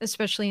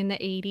 especially in the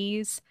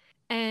 80s.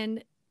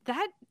 And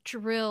that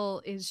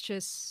drill is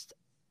just,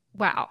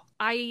 wow.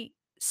 I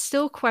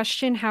still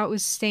question how it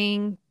was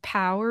staying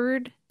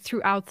powered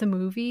throughout the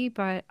movie,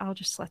 but I'll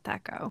just let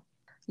that go.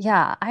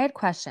 Yeah, I had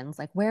questions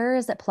like, where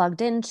is it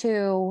plugged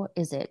into?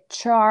 Is it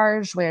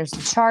charged? Where's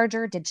the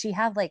charger? Did she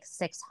have like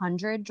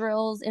 600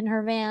 drills in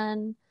her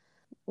van?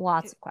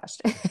 Lots of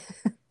questions.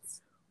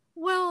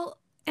 Well,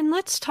 and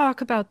let's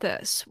talk about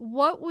this.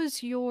 What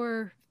was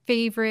your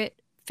favorite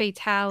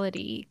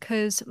fatality?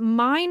 Because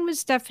mine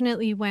was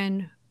definitely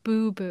when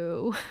Boo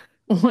Boo,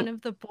 one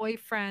of the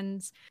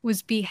boyfriends,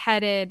 was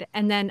beheaded,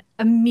 and then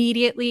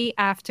immediately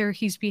after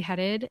he's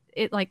beheaded,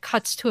 it like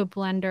cuts to a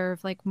blender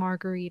of like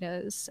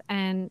margaritas,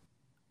 and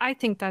I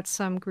think that's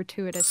some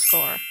gratuitous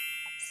gore.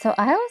 So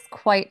I was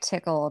quite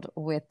tickled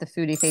with the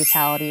foodie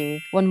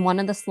fatality when one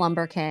of the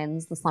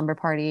slumberkins, the slumber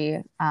party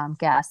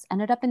guests,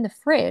 ended up in the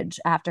fridge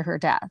after her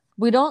death.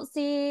 We don't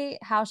see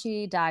how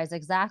she dies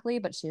exactly,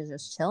 but she's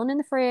just chilling in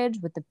the fridge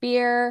with the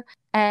beer.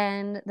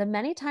 And the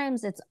many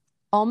times it's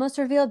almost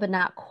revealed, but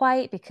not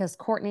quite, because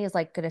Courtney is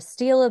like going to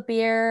steal a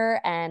beer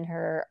and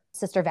her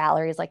sister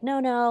Valerie is like,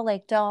 no,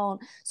 like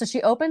don't. So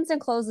she opens and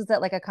closes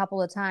it like a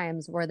couple of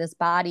times where this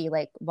body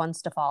like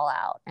wants to fall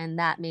out. And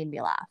that made me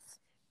laugh.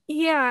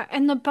 Yeah,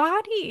 and the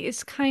body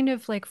is kind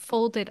of like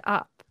folded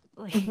up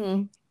like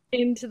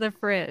into the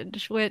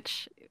fridge,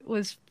 which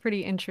was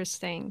pretty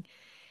interesting.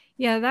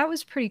 Yeah, that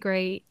was pretty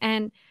great.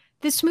 And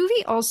this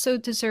movie also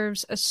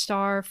deserves a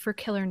star for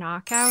killer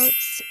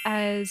knockouts,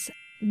 as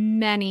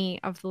many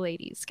of the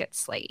ladies get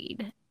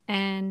slayed.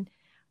 And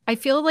I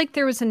feel like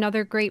there was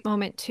another great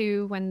moment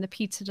too when the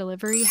pizza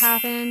delivery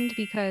happened,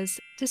 because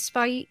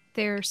despite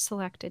their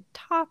selected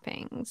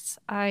toppings,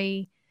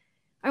 I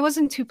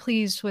wasn't too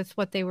pleased with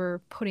what they were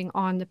putting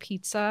on the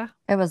pizza.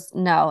 It was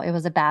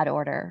a bad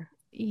order.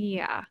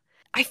 Yeah.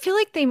 I feel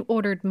like they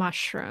ordered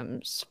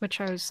mushrooms,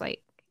 which I was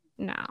like,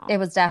 no. It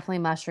was definitely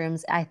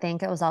mushrooms. I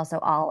think it was also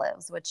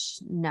olives, which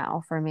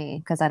no for me,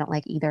 because I don't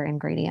like either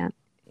ingredient.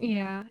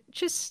 Yeah,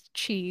 just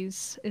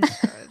cheese is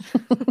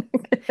good.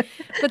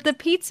 But the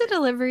pizza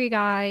delivery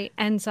guy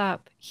ends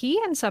up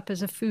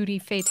as a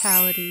foodie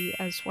fatality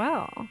as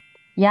well.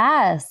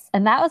 Yes.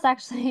 And that was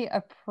actually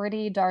a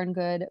pretty darn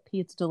good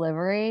pizza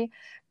delivery,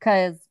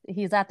 because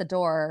he's at the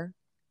door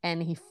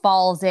and he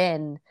falls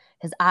in,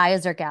 his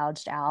eyes are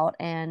gouged out.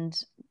 And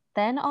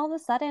then all of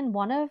a sudden,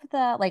 one of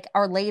the, like,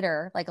 or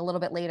later, like a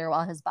little bit later,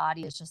 while his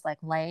body is just like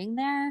laying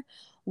there,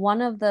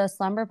 one of the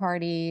slumber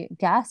party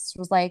guests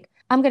was like,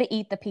 I'm going to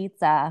eat the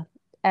pizza.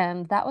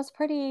 And that was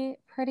pretty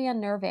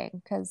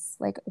unnerving, because,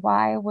 like,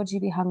 why would you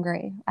be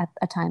hungry at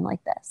a time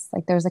like this?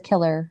 Like, there's a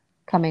killer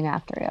coming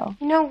after you.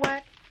 You know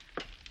what?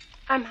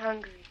 I'm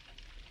hungry.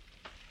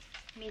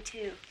 Me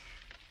too.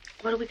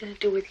 What are we going to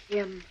do with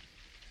him?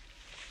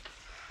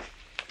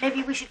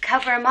 Maybe we should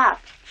cover him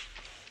up.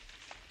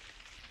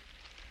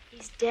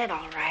 He's dead,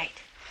 all right.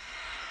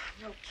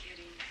 No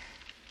kidding.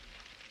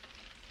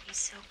 He's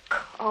so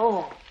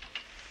cold.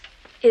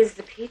 Is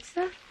the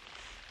pizza?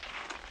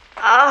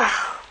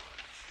 Oh.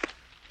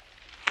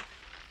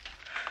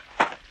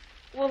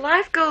 Well,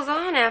 life goes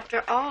on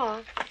after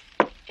all.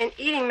 And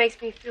eating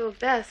makes me feel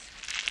best.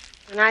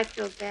 When I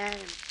feel bad,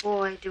 and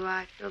boy, do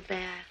I feel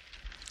bad.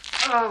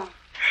 Oh.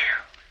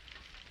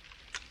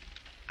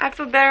 I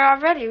feel better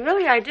already.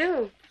 Really, I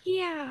do.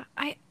 Yeah,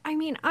 I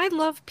mean, I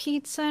love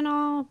pizza and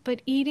all,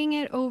 but eating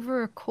it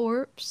over a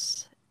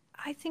corpse,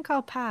 I think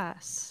I'll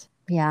pass.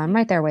 Yeah, I'm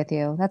right there with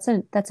you. That's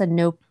a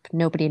nope,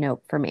 nobody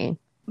nope for me.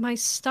 My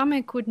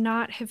stomach would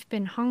not have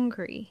been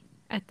hungry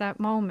at that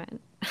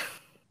moment.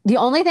 The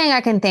only thing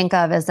I can think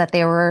of is that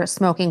they were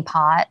smoking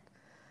pot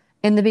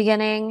in the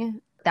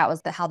beginning. That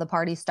was how the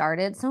party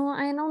started. So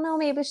I don't know.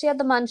 Maybe she had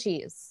the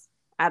munchies.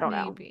 I don't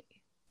know.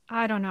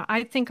 I don't know.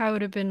 I think I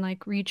would have been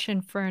like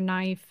reaching for a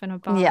knife and a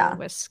bottle of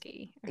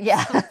whiskey.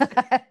 Yeah.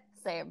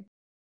 Same.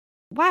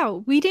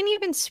 Wow. We didn't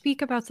even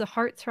speak about the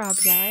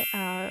heartthrob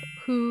yet,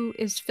 who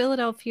is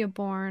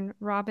Philadelphia-born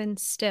Robin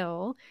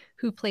Still,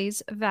 who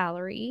plays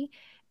Valerie.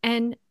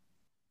 And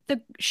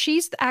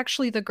she's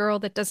actually the girl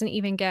that doesn't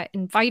even get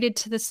invited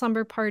to the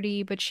slumber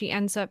party, but she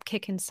ends up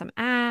kicking some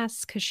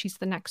ass because she's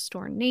the next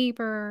door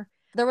neighbor.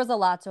 There was a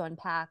lot to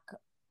unpack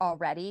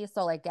already.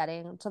 So like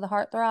getting to the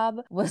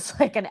heartthrob was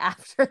like an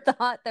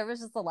afterthought. There was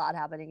just a lot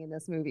happening in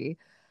this movie.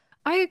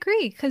 I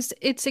agree, because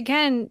it's,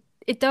 again,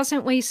 it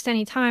doesn't waste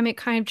any time. It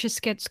kind of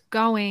just gets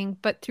going.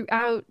 But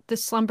throughout the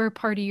slumber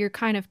party, you're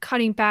kind of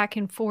cutting back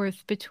and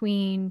forth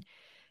between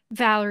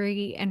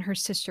Valerie and her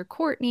sister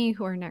Courtney,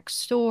 who are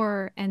next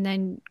door, and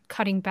then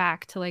cutting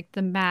back to like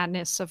the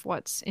madness of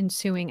what's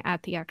ensuing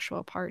at the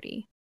actual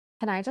party.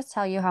 Can I just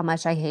tell you how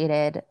much I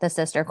hated the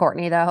sister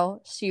Courtney,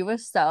 though? She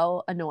was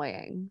so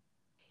annoying.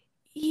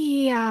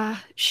 Yeah,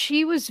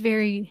 she was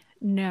very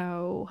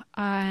no.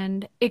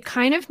 And it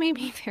kind of made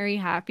me very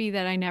happy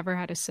that I never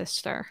had a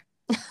sister.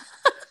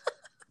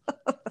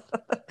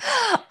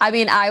 I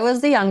mean, I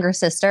was the younger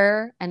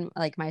sister, and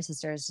like my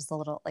sister is just a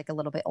little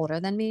bit older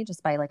than me,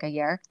 just by like a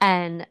year.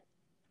 And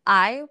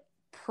I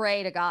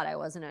pray to God I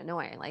wasn't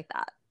annoying like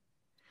that.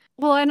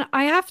 Well, and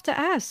I have to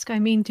ask, I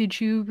mean, did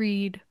you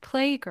read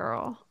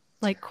Playgirl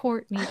like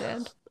Courtney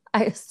did?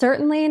 I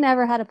certainly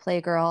never had a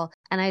Playgirl,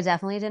 and I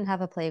definitely didn't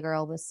have a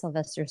Playgirl with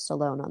Sylvester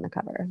Stallone on the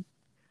cover.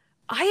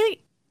 I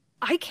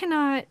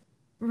cannot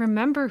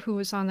remember who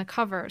was on the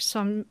cover,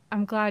 so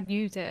I'm glad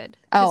you did.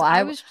 Oh,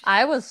 I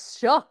was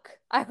shook.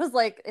 I was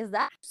like, is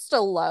that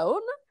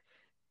Stallone?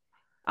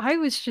 I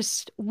was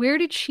just, where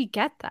did she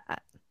get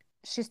that?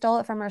 She stole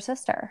it from her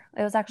sister.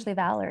 It was actually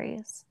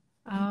Valerie's.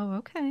 Oh,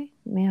 okay.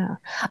 Yeah.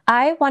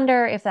 I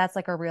wonder if that's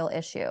like a real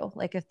issue.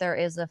 Like if there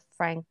is a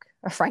Frank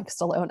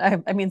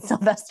Stallone, I mean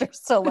Sylvester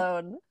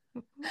Stallone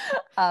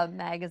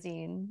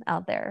magazine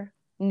out there.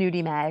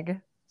 Nudie Mag.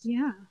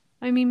 Yeah.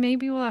 I mean,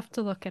 maybe we'll have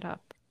to look it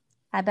up.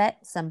 I bet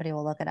somebody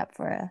will look it up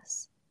for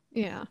us.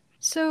 Yeah.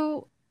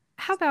 So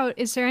How about,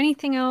 is there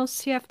anything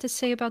else you have to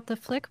say about the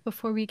flick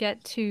before we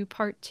get to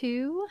part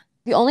 2?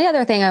 The only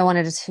other thing I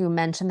wanted to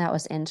mention that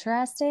was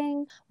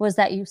interesting was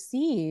that you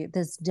see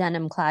this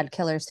denim-clad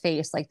killer's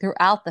face like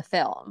throughout the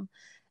film.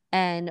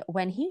 And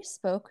when he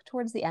spoke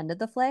towards the end of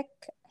the flick,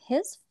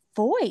 his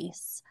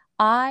voice,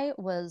 I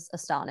was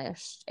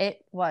astonished.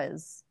 It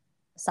was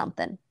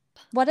something.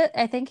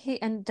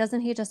 And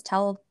doesn't he just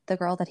tell the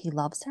girl that he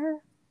loves her?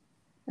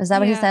 Is that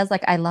what he says?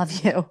 Like, I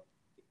love you.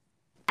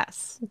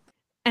 Yes.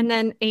 And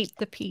then ate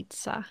the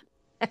pizza.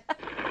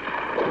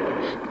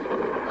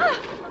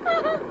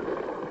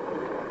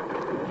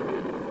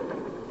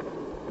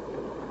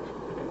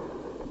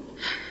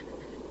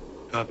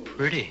 You're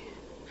pretty.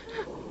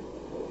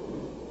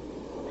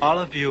 All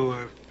of you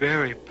are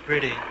very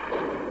pretty.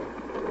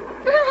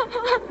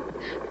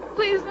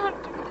 Please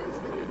don't do this.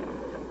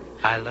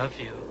 I love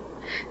you.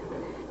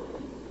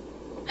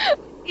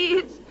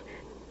 Please.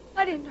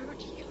 I didn't hurt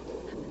you.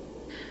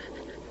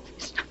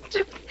 Please don't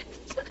do this.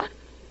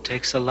 It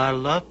takes a lot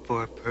of love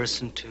for a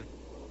person to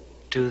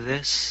do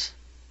this.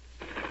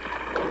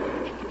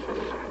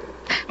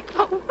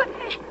 Go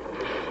away.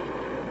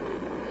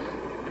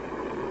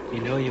 You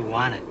know you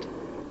want it.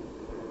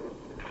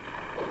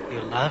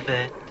 You love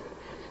it.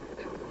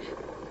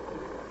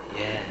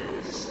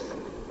 Yes.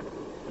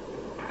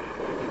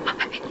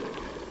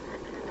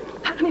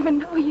 I don't even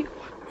know you.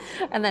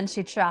 And then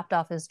she chopped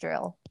off his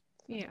drill.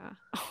 Yeah.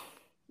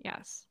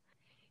 Yes.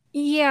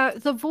 Yeah,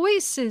 the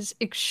voice is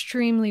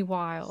extremely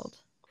wild.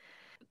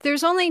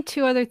 There's only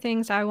 2 other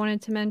things I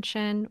wanted to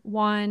mention.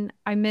 One,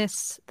 I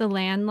miss the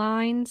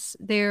landlines.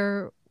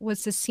 There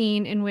was a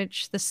scene in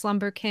which the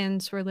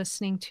Slumberkins were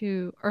listening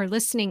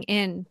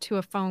in to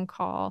a phone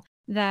call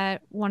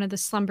that one of the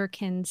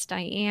Slumberkins,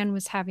 Diane,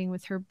 was having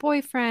with her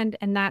boyfriend,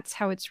 and that's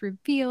how it's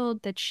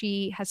revealed that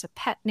she has a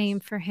pet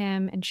name for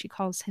him, and she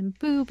calls him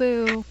Boo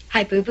Boo.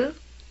 Hi, Boo Boo.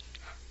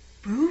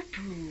 Boo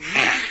Boo.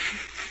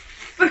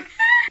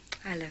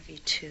 I love you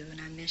too,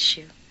 and I miss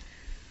you.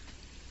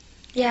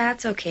 Yeah,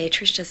 it's okay.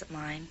 Trish doesn't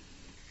mind.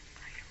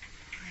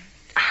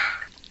 I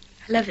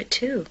love it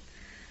too.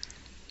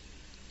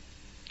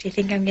 Do you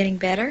think I'm getting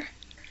better?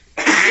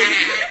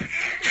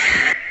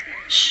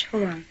 Shh,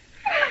 hold on.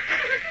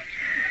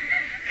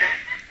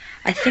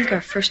 I think our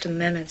First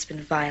Amendment's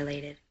been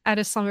violated. At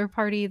a slumber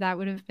party, that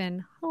would have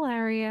been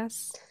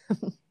hilarious.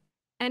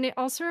 And it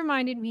also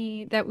reminded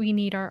me that we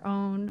need our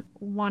own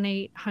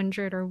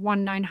 1-800 or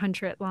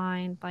 1-900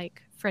 line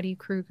like Freddy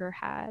Krueger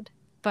had,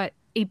 but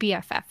a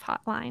BFF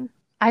hotline.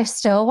 I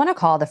still want to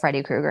call the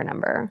Freddy Krueger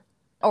number.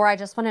 Or I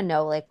just want to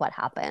know, like, what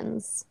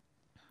happens.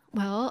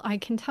 Well, I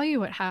can tell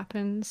you what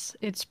happens.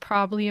 It's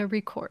probably a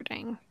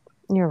recording.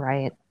 You're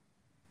right.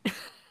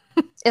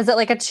 Is it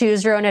like a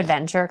choose your own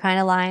adventure kind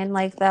of line,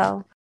 like,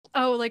 though?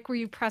 Oh, like where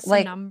you press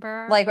like, a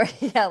number? Like,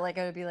 yeah, like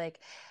it would be like,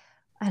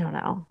 I don't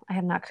know. I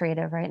am not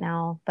creative right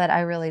now, but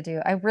I really do.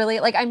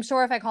 I'm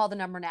sure if I call the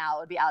number now, it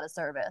would be out of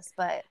service,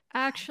 but.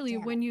 Actually,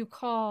 when you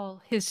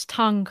call, his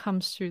tongue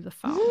comes through the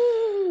phone.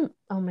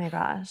 Oh my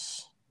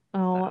gosh.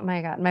 Oh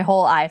my God. My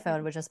whole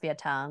iPhone would just be a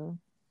tongue.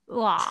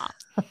 Blah.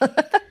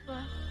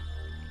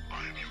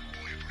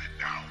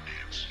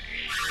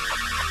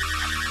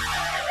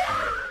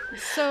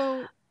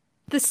 So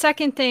the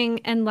second thing,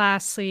 and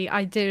lastly,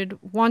 I did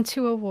want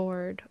to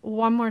award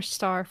 1 more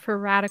star for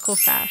Radical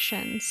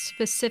Fashion,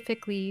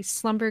 specifically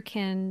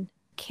Slumberkin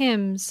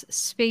Kim's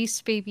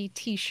Space Baby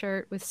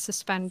t-shirt with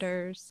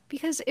suspenders,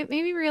 because it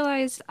made me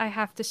realize I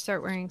have to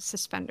start wearing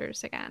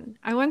suspenders again.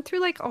 I went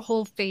through like a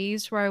whole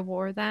phase where I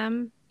wore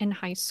them in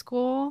high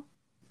school,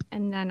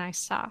 and then I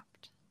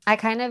stopped. I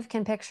kind of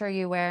can picture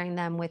you wearing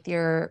them with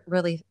your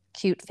really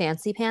cute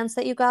fancy pants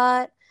that you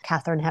got,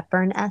 Katharine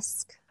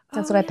Hepburn-esque.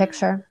 That's what I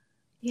picture.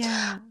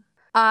 Yeah.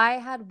 I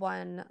had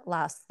one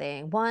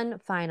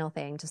final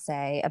thing to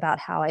say about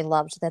how I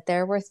loved that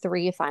there were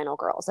 3 final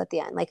girls at the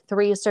end, like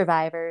 3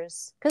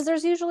 survivors. Because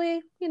there's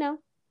usually,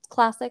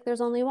 classic,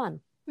 there's only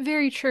one.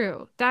 Very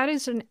true. That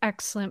is an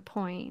excellent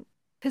point.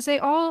 Because they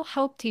all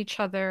helped each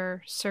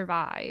other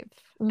survive.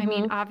 Mm-hmm. I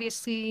mean,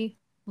 obviously,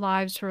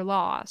 lives were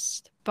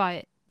lost,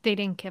 but they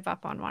didn't give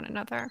up on one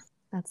another.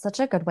 That's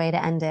such a good way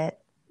to end it.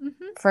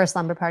 For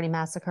Slumber Party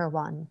Massacre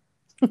 1.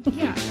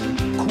 Yeah.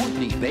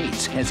 Courtney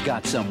Bates has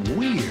got some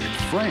weird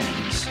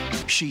friends.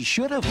 She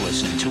should have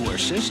listened to her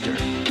sister.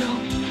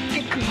 Don't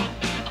go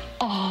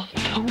all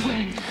the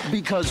way.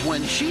 Because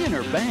when she and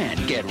her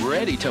band get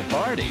ready to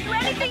party... Do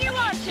anything you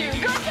want to.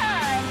 Good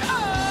time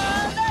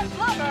on the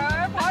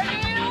Slumber Party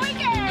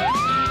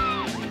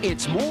Weekend.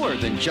 It's more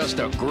than just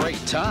a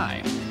great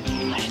time.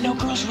 I didn't know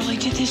girls really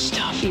did this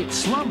stuff. It's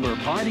Slumber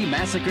Party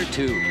Massacre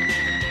 2.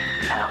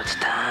 Now it's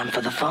time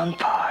for the fun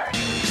part.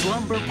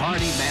 Slumber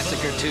Party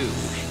Massacre 2.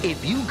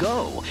 If you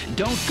go,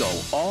 don't go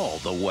all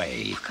the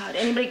way. Oh God,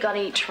 anybody got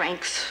any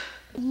tranks?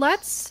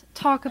 Let's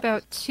talk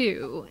about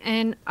 2.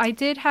 And I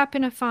did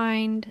happen to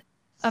find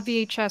a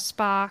VHS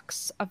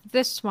box of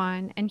this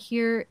one, and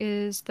here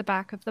is the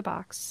back of the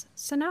box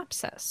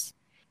synopsis.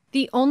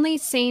 The only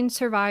sane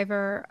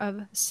survivor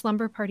of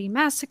Slumber Party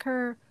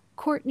Massacre,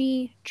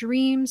 Courtney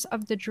dreams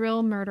of the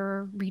drill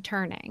murderer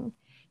returning.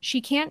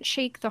 She can't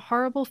shake the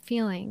horrible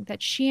feeling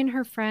that she and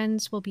her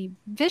friends will be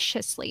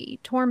viciously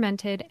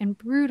tormented and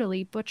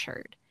brutally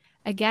butchered.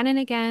 Again and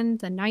again,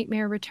 the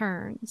nightmare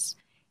returns.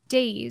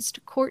 Dazed,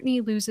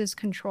 Courtney loses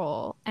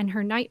control, and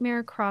her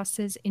nightmare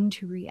crosses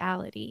into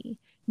reality.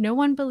 No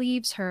one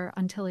believes her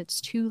until it's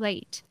too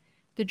late.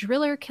 The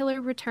driller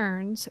killer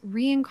returns,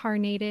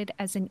 reincarnated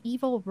as an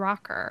evil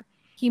rocker.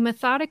 He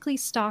methodically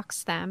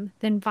stalks them,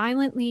 then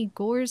violently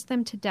gores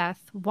them to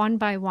death one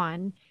by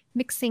one,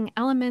 mixing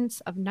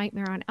elements of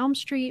Nightmare on Elm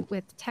Street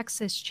with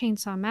Texas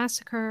Chainsaw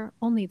Massacre.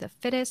 Only the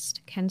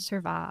fittest can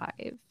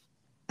survive.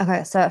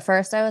 Okay, so at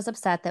first I was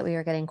upset that we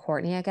were getting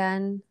Courtney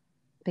again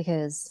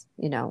because,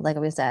 like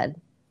we said,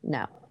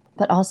 no.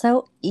 But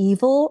also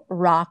evil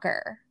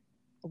rocker.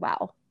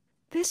 Wow.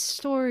 This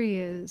story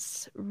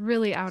is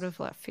really out of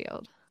left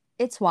field.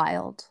 It's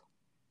wild.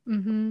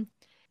 Mm-hmm.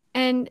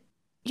 And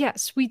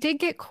yes, we did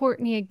get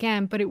Courtney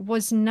again, but it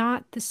was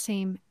not the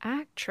same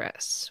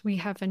actress. We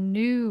have a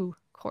new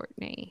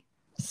Courtney.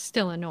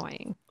 Still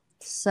annoying.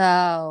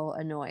 So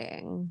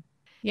annoying.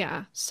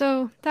 Yeah,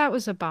 so that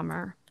was a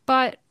bummer.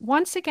 But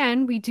once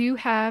again, we do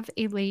have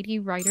a lady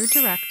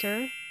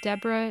writer-director,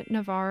 Deborah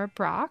Navarro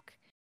Brock,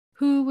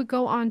 who would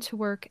go on to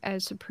work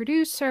as a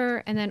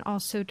producer and then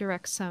also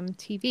direct some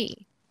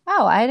TV.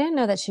 Oh, I didn't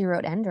know that she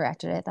wrote and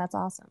directed it. That's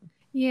awesome.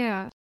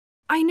 Yeah.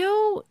 I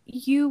know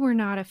you were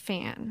not a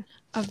fan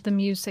of the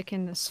music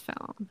in this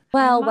film.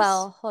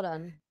 Well, hold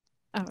on.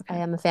 Oh, okay. I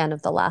am a fan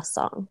of the last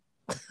song.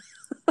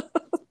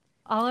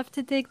 I'll have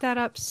to dig that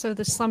up so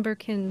the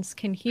Slumberkins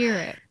can hear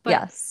it. But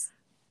yes.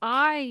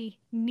 I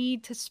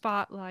need to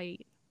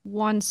spotlight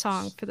one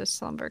song for the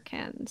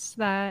Slumberkins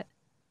that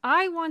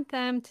I want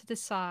them to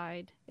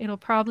decide. It'll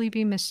probably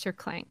be Mr.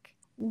 Clink.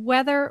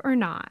 Whether or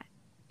not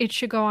it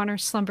should go on our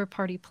Slumber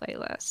Party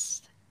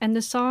playlist. And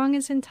the song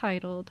is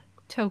entitled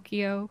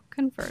Tokyo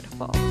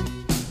Convertible.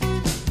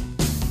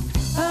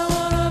 I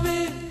wanna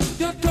be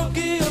your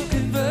Tokyo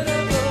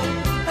convertible.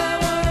 I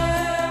wanna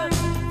have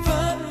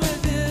fun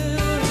with you.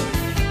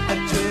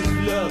 I just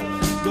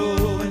love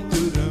going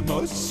through the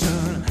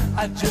motion.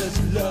 I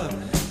just love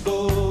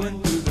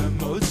going through the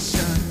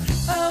motion.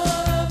 I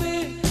wanna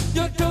be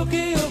your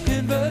Tokyo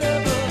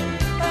convertible.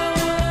 I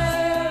wanna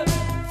have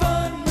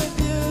fun with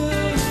you.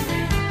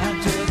 I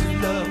just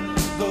love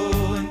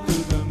going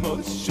through the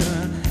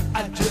motion.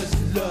 I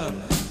just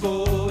love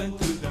going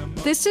through the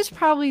motion. This is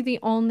probably the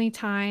only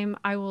time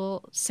I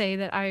will say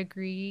that I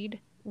agreed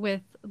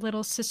with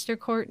little sister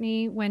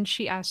Courtney when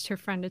she asked her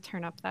friend to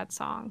turn up that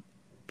song,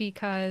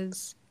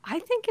 because I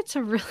think it's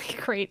a really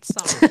great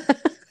song.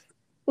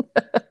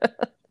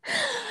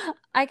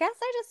 I guess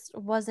I just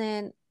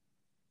wasn't.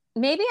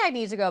 Maybe I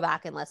need to go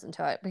back and listen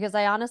to it because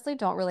I honestly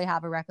don't really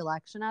have a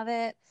recollection of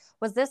it.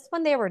 Was this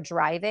when they were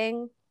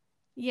driving?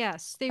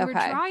 Yes, they were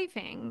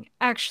driving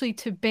actually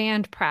to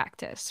band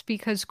practice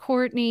because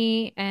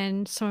Courtney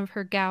and some of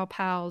her gal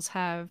pals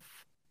have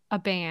a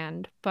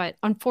band, but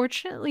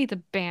unfortunately the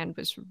band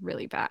was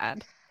really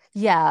bad.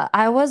 Yeah,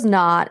 I was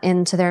not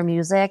into their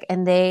music,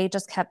 and they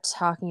just kept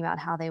talking about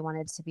how they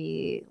wanted to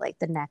be like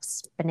the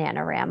next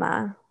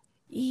Bananarama.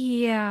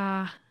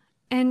 Yeah.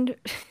 And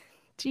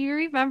do you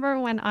remember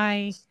when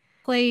I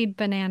played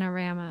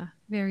Bananarama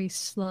very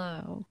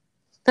slow?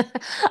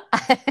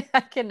 I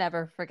can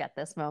never forget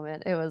this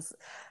moment. It was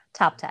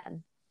top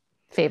 10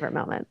 favorite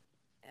moment.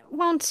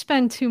 Won't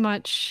spend too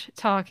much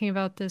talking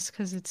about this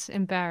because it's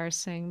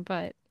embarrassing,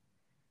 but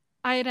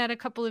I had a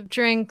couple of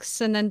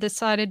drinks and then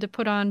decided to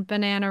put on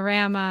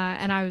Bananarama,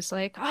 and I was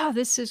like, oh,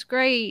 this is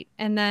great.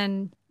 And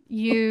then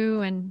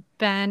you and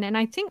Ben, and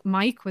I think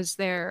Mike was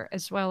there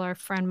as well, our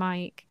friend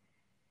Mike.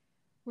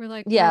 We're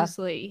like,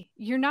 Leslie,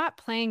 you're not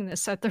playing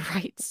this at the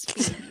right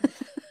speed.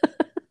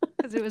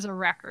 Because it was a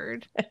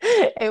record.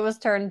 It was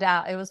turned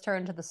down. It was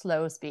turned to the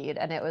slow speed,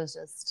 and it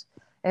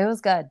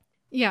was good.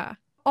 Yeah.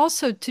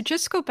 Also, to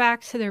just go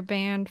back to their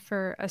band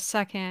for a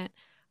second,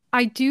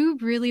 I do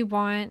really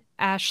want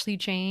Ashley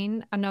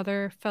Jane,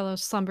 another fellow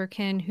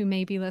Slumberkin who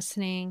may be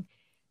listening,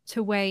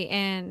 to weigh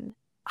in.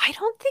 I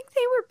don't think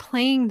they were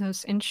playing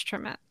those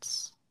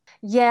instruments.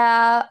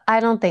 Yeah, I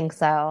don't think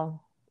so.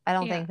 I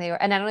don't think they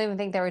were. And I don't even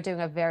think they were doing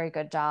a very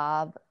good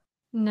job.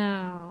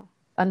 No.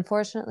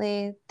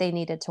 Unfortunately, they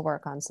needed to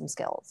work on some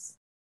skills.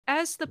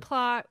 As the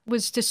plot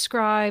was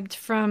described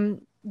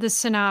from the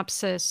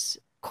synopsis,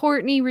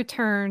 Courtney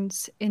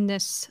returns in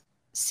this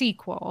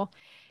sequel,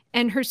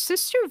 and her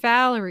sister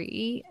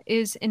Valerie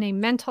is in a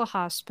mental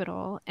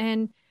hospital.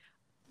 And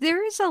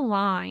there is a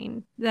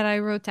line that I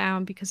wrote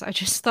down because I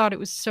just thought it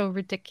was so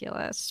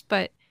ridiculous.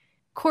 But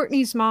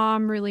Courtney's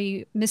mom,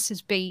 really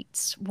Mrs.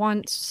 Bates,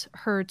 wants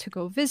her to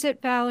go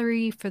visit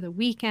Valerie for the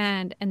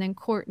weekend. And then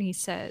Courtney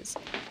says,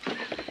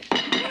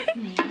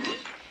 Courtney,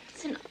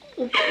 it's an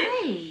old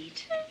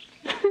plate.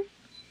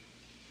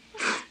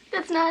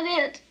 That's not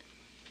it.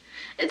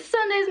 It's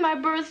Sunday's my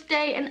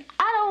birthday, and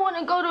I don't want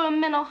to go to a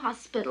mental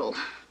hospital.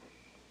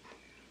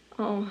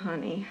 Oh,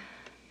 honey.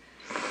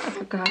 I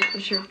forgot it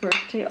was your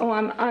birthday. Oh,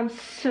 I'm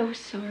so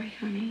sorry,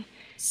 honey.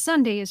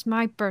 Sunday is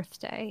my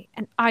birthday,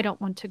 and I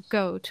don't want to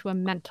go to a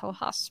mental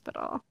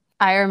hospital.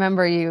 I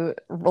remember you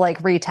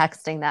like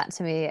retexting that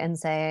to me and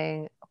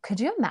saying, could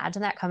you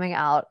imagine that coming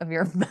out of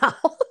your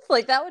mouth?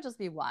 Like that would just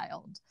be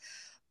wild.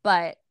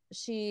 But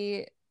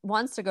she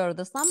wants to go to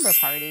the slumber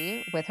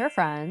party with her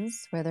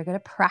friends where they're going to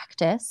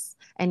practice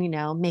and,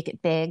 make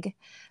it big.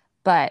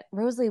 But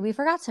Rosalie, we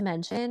forgot to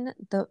mention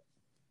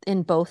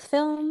in both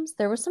films,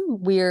 there were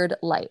some weird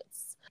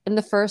lights. In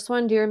the first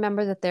one, do you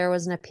remember that there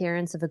was an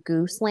appearance of a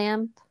goose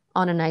lamp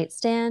on a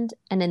nightstand?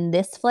 And in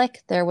this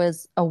flick, there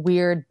was a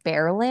weird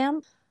bear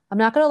lamp. I'm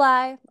not going to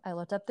lie. I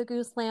looked up the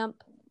goose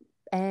lamp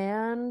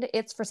and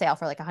it's for sale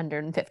for like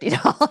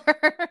 $150.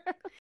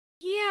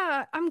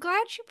 Yeah, I'm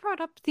glad you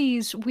brought up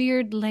these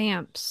weird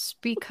lamps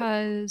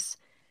because,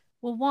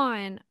 well,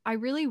 one, I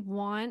really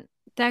want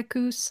that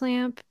goose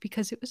lamp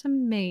because it was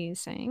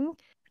amazing.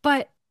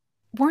 But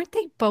weren't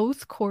they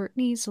both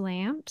Courtney's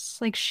lamps?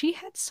 Like she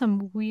had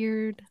some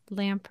weird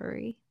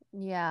lampery.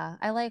 Yeah,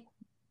 I like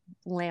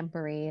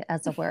lampery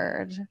as a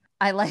word.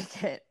 I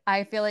like it.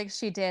 I feel like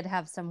she did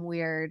have some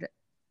weird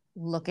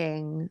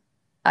looking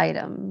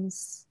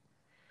items.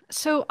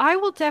 So I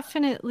will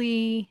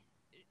definitely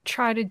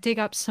try to dig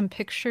up some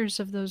pictures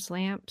of those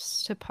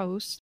lamps to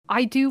post.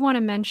 I do want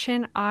to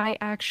mention I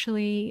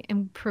actually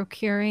am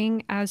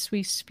procuring as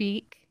we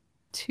speak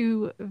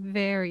 2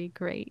 very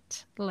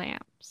great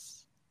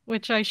lamps,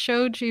 which I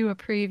showed you a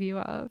preview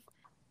of.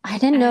 I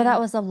didn't know that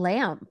was a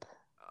lamp.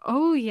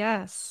 Oh,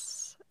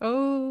 yes.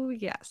 Oh,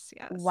 yes,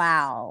 yes.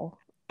 Wow.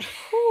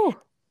 All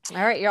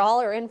right,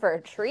 y'all are in for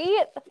a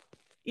treat.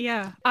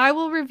 Yeah, I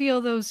will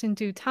reveal those in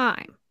due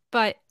time.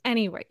 But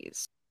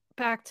anyways,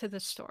 back to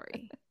the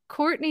story.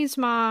 Courtney's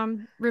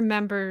mom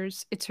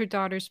remembers it's her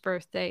daughter's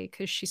birthday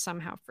because she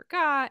somehow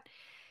forgot.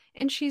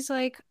 And she's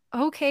like,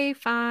 okay,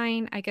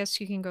 fine. I guess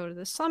you can go to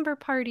the slumber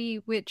party,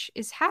 which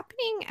is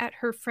happening at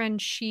her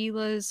friend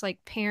Sheila's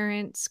like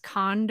parents'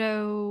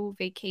 condo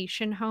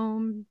vacation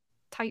home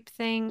type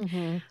thing.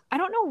 Mm-hmm. I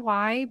don't know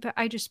why, but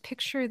I just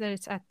picture that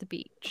it's at the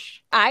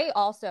beach. I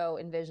also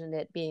envisioned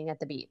it being at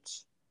the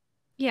beach.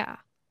 Yeah,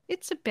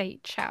 it's a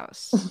beach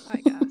house, I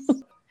guess.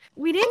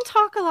 We didn't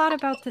talk a lot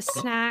about the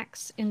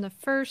snacks in the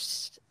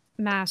first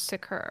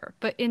massacre,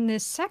 but in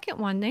this second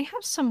one, they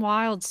have some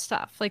wild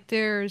stuff. Like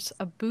there's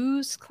a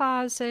booze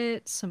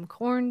closet, some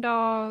corn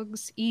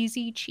dogs,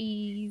 easy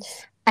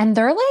cheese. And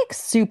they're like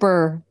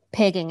super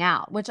pigging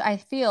out, which I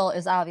feel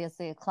is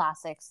obviously a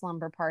classic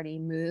slumber party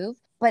move.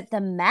 But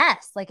the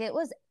mess, like it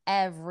was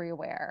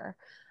everywhere.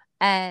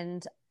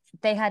 And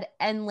they had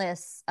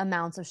endless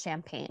amounts of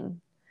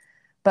champagne.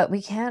 But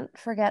we can't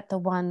forget the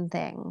one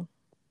thing.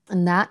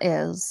 And that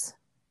is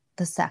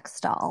the sex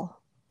doll.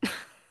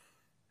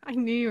 I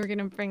knew you were going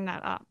to bring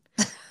that up.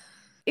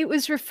 It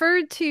was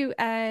referred to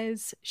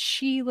as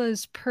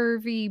Sheila's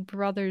pervy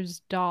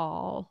brother's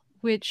doll,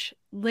 which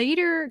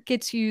later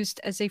gets used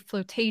as a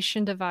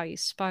flotation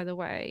device, by the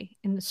way,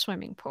 in the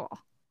swimming pool.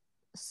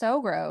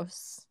 So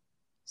gross.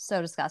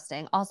 So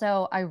disgusting.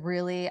 Also, I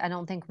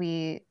don't think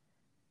we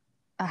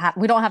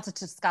don't have to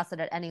discuss it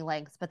at any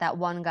length, but that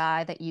one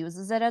guy that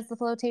uses it as the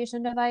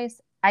flotation device,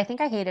 I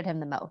think I hated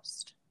him the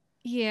most.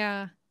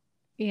 Yeah,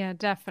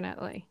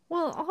 definitely.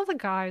 Well, all the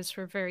guys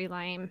were very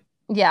lame.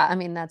 Yeah, I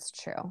mean, that's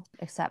true,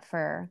 except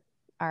for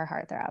our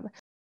heartthrob.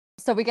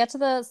 So we get to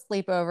the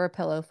sleepover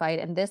pillow fight,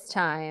 and this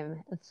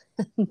time,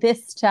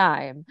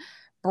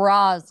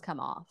 bras come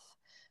off.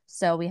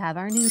 So we have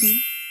our nudies,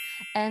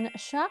 and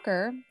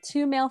shocker,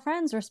 2 male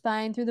friends were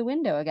spying through the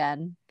window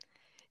again.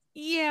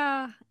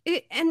 Yeah,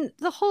 and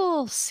the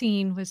whole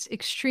scene was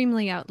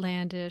extremely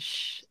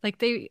outlandish.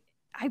 Like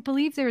I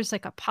believe there was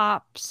like a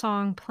pop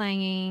song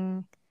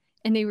playing,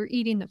 and they were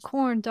eating the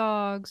corn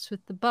dogs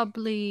with the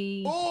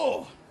bubbly.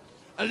 Oh,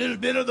 a little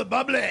bit of the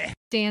bubbly.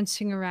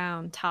 Dancing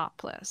around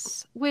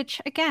topless, which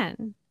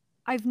again,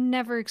 I've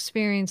never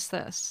experienced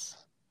this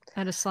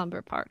at a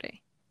slumber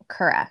party.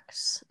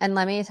 Correct. And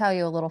let me tell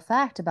you a little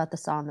fact about the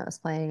song that was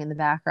playing in the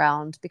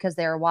background, because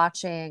they were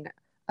watching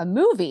a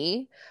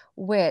movie,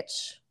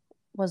 which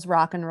was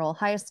Rock and Roll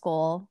High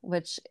School,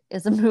 which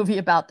is a movie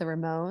about the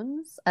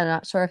Ramones. I'm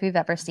not sure if you've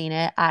ever seen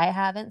it. I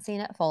haven't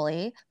seen it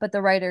fully, but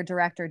the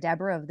writer-director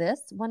Deborah of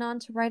this went on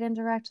to write and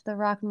direct the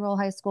Rock and Roll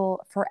High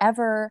School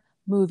Forever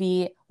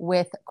movie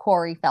with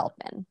Corey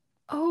Feldman.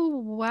 Oh,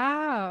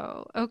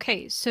 wow.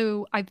 Okay,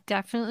 so I've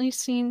definitely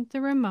seen the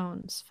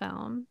Ramones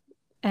film,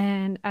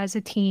 and as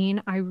a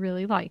teen, I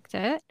really liked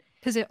it.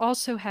 Because it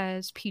also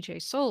has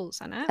PJ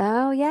Souls in it.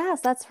 Oh,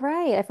 yes, that's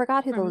right. I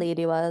forgot who the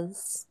lady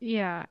was.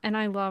 Yeah, and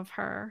I love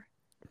her.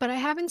 But I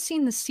haven't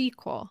seen the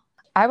sequel.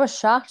 I was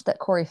shocked that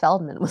Corey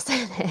Feldman was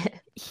in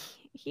it.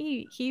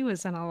 He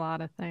was in a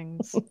lot of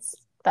things.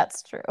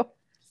 That's true.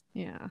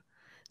 Yeah.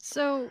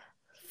 So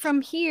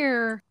from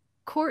here,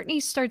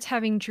 Courtney starts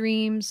having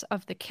dreams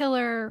of the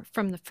killer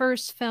from the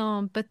first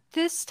film, but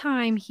this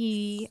time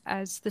he,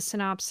 as the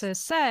synopsis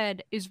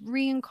said, is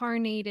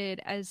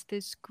reincarnated as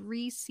this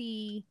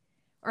greasy,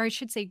 or I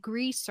should say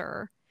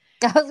greaser.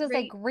 I was going to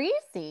say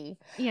greasy.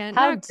 Yeah.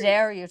 How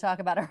dare you talk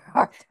about a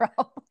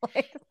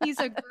heartthrob? He's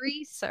a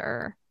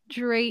greaser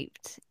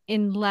draped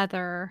in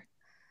leather,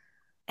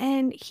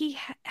 and he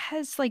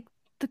has like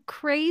the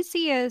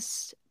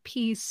craziest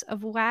piece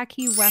of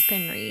wacky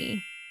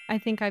weaponry I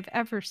think I've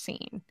ever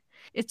seen.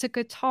 It's a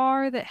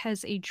guitar that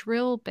has a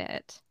drill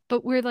bit,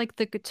 but where like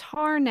the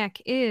guitar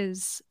neck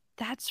is,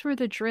 that's where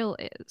the drill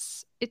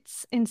is.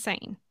 It's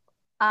insane.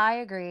 I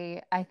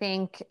agree. I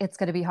think it's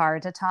going to be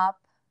hard to top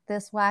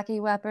this wacky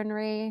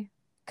weaponry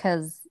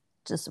because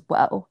just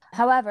whoa.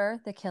 However,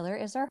 the killer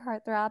is our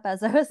heartthrob,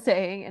 as I was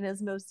saying, and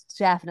is most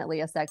definitely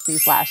a sexy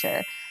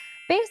slasher.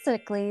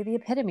 Basically, the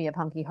epitome of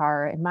hunky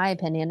horror, in my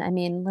opinion. I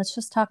mean, let's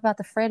just talk about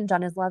the fringe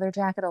on his leather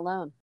jacket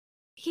alone.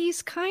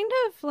 He's kind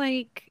of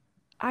like,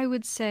 I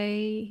would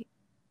say,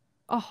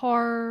 a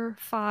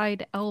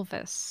horrified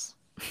Elvis.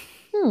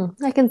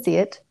 I can see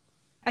it.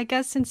 I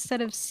guess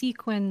instead of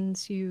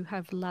sequins, you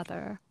have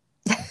leather.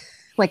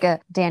 Like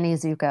a Danny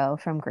Zuko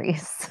from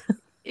Grease.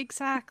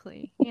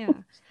 Exactly, yeah.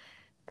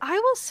 I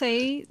will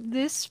say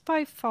this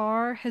by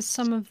far has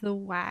some of the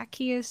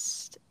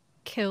wackiest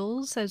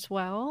kills as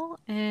well.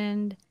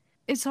 And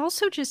it's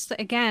also just,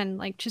 again,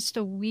 like just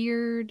a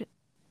weird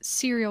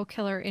serial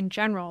killer in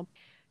general.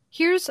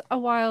 Here's a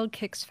wild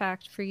kicks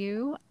fact for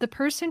you. The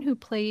person who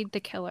played the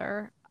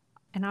killer,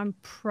 and I'm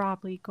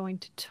probably going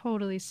to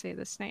totally say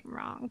this name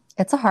wrong.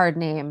 It's a hard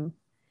name.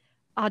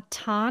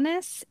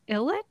 Atanas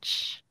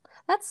Illich?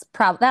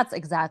 That's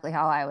exactly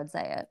how I would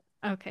say it.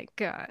 Okay,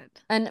 good.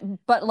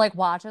 But like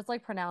watch it's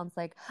like pronounced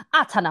like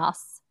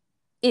Atanas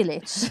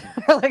Illich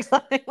or like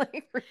something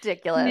like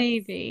ridiculous.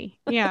 Maybe.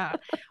 Yeah.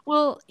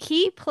 Well,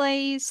 he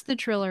plays the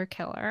driller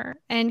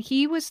killer, and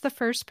he was the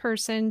first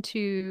person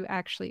to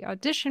actually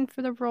audition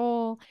for the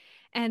role.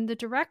 And the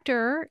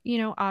director,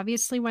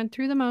 obviously went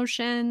through the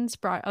motions,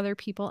 brought other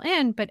people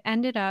in, but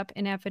ended up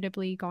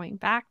inevitably going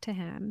back to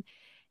him.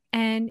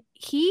 And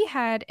he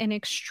had an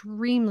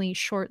extremely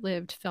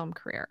short-lived film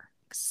career.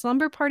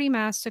 Slumber Party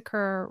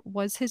Massacre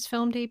was his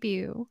film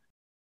debut.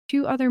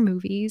 2 other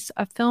movies,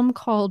 a film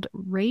called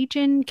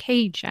Ragin'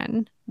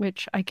 Cajun,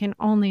 which I can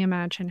only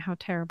imagine how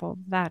terrible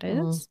that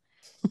is,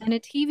 and a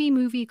TV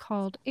movie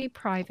called A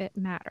Private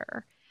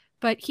Matter.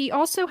 But he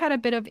also had a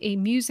bit of a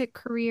music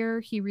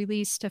career. He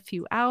released a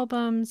few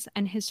albums,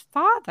 and his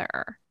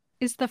father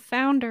is the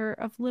founder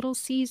of Little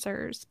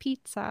Caesars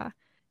Pizza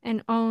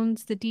and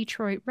owns the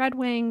Detroit Red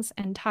Wings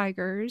and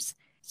Tigers.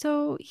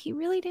 So he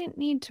really didn't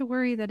need to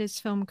worry that his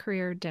film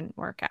career didn't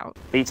work out.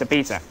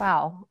 Pizza.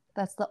 Wow,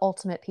 that's the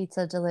ultimate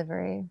pizza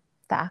delivery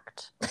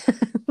fact.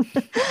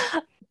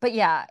 But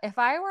yeah, if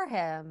I were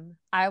him,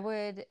 I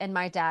would, and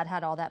my dad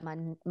had all that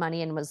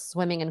money and was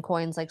swimming in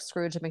coins like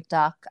Scrooge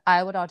McDuck,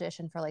 I would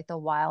audition for like the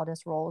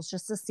wildest roles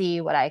just to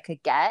see what I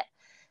could get.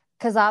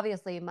 Because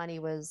obviously money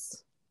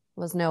was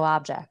no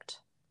object.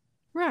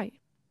 Right.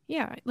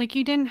 Yeah, like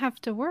you didn't have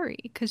to worry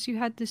because you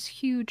had this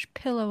huge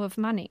pillow of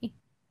money.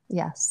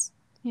 Yes.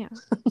 Yeah.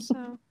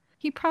 So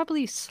he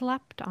probably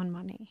slept on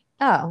money.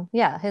 Oh,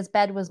 yeah. His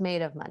bed was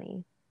made of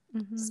money.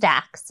 Mm-hmm.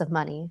 Stacks of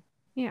money.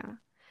 Yeah.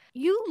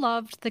 You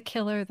loved The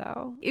Killer,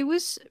 though. It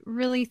was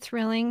really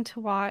thrilling to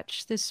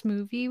watch this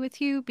movie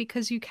with you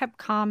because you kept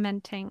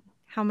commenting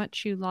how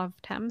much you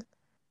loved him.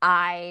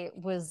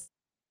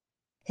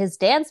 His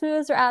dance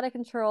moves are out of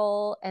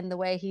control, and the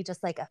way he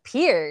just like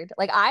appeared.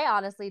 Like I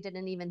honestly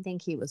didn't even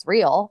think he was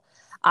real.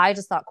 I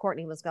just thought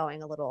Courtney was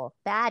going a little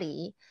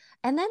batty.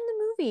 And then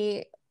the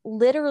movie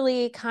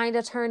literally kind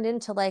of turned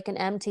into like an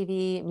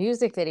MTV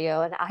music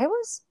video, and I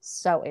was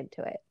so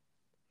into it.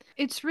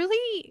 It's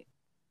really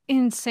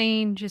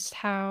insane just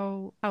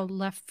how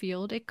left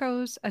field it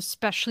goes,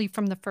 especially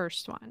from the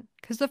first one.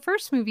 Because the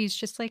first movie is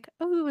just like,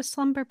 oh, a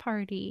slumber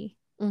party.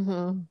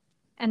 Mm-hmm.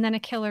 And then a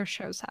killer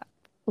shows up.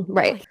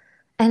 Right. Like,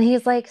 and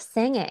he's like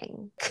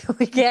singing.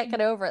 We can't get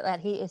over it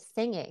that he is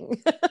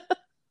singing.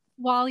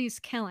 While he's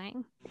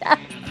killing. I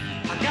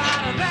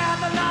got a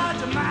rather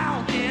large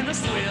amount in a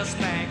Swiss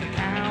bank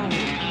account.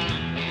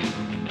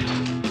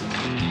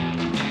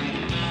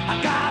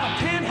 I got a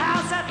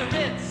penthouse at the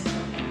Ritz.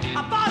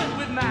 I bought it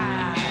with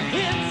my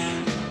hits.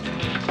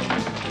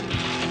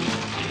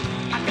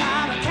 I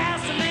got a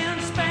castle in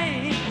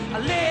Spain. I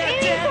let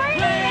it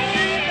play,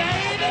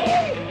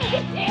 baby.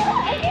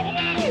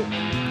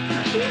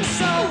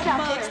 So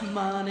much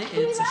money,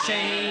 it's a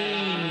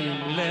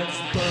shame. Let's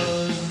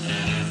buzz.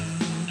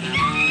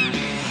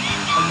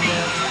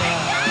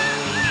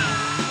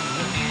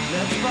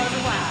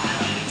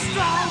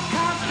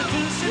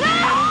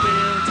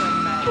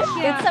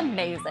 Yeah. It's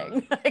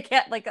amazing. I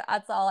can't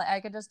that's all I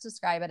could just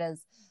describe it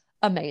as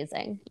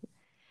amazing.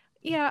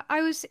 Yeah,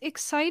 I was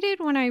excited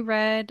when I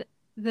read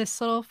this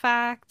little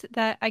fact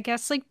that I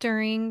guess like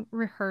during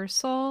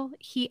rehearsal,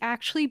 he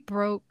actually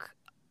broke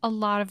a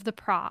lot of the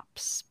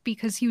props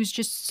because he was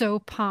just so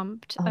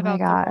pumped about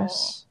the role.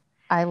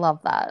 I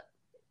love that.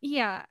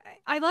 Yeah,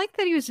 I like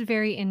that he was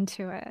very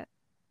into it.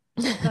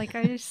 Like,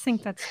 I just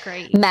think that's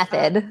great.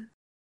 Method,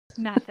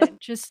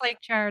 just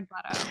like Jared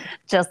Leto.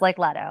 Just like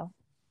Leto.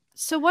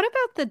 So what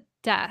about the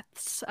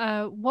deaths?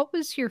 What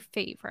was your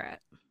favorite?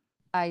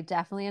 I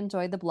definitely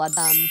enjoyed the blood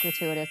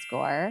gratuitous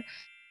gore.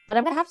 But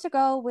I'm going to have to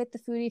go with the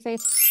foodie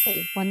face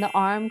when the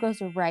arm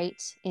goes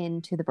right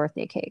into the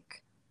birthday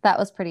cake. That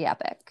was pretty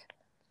epic.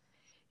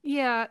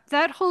 Yeah,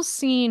 that whole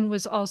scene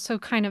was also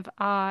kind of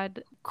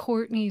odd.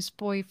 Courtney's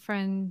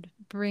boyfriend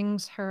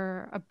brings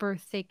her a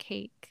birthday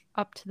cake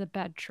up to the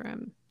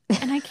bedroom.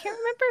 And I can't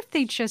remember if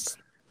they just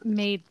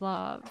made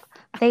love.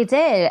 They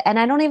did. And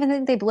I don't even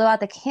think they blew out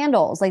the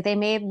candles. Like they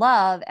made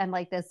love and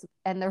like this,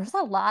 and there was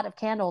a lot of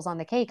candles on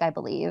the cake, I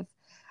believe.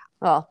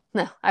 Well,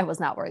 no, I was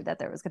not worried that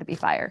there was going to be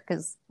fire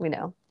because we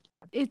know.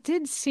 It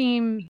did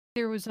seem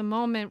there was a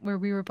moment where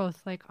we were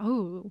both like,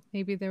 oh,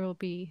 maybe there will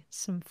be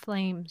some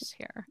flames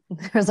here.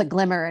 There was a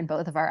glimmer in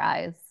both of our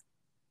eyes.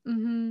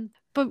 Mm-hmm.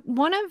 But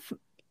one of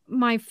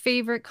my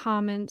favorite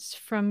comments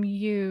from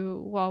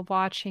you while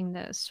watching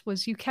this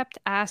was you kept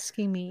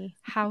asking me,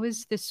 how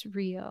is this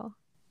real?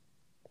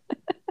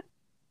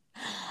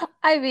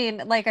 I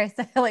mean, like I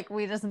said, like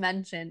we just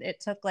mentioned, it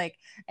took like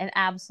an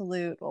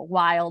absolute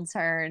wild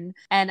turn.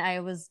 And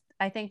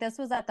I think this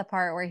was at the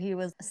part where he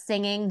was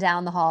singing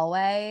down the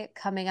hallway,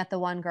 coming at the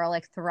one girl,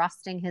 like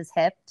thrusting his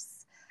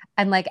hips.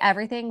 And like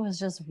everything was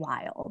just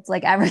wild.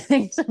 Like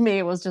everything to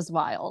me was just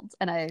wild.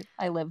 And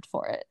I lived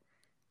for it.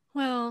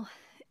 Well,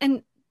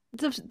 and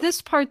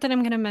this part that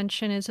I'm going to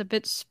mention is a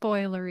bit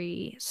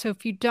spoilery. So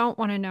if you don't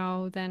want to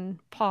know, then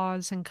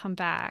pause and come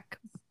back.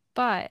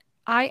 But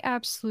I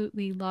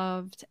absolutely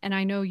loved, and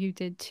I know you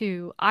did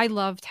too, I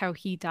loved how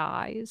he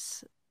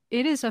dies.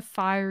 It is a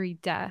fiery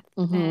death.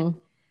 Mm-hmm.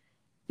 And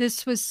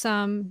this was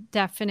some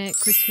definite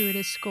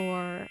gratuitous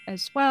gore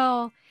as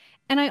well.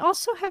 And I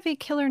also have a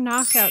killer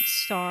knockout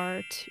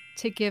star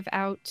to give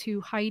out to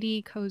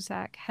Heidi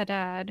Kozak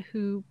Haddad,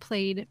 who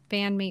played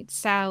bandmate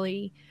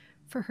Sally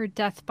for her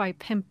death by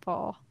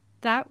pimple.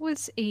 That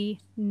was a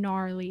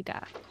gnarly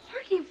death.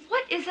 Courtney,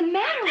 what is the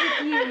matter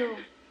with you?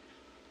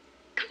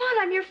 Come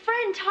on, I'm your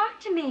friend. Talk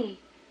to me.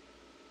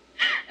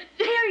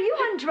 Hey, are you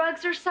on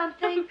drugs or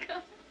something? Oh,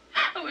 God.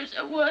 I wish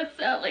I was,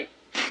 Sally.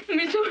 I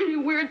mean, so many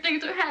weird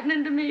things are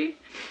happening to me.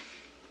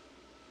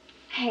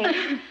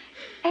 Hey,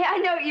 I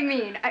know what you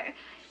mean.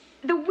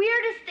 The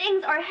weirdest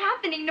things are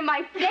happening to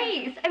my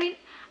face. I mean,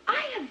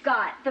 I have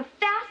got the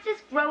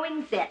fastest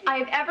growing zit I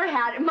have ever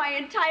had in my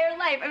entire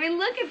life. I mean,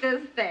 look at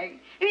this thing.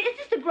 I mean, is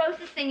this the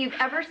grossest thing you've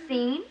ever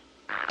seen?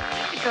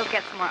 I should go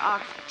get some more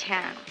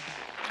Oxytan.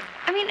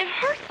 I mean, it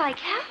hurts like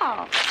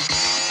hell.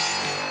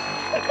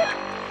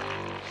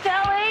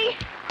 Sally?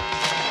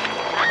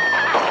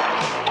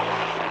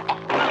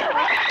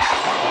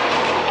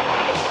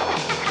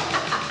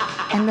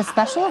 And the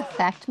special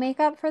effect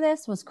makeup for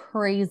this was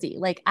crazy,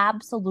 like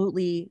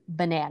absolutely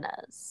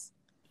bananas.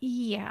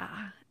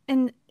 Yeah.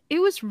 And it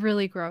was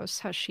really gross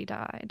how she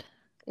died.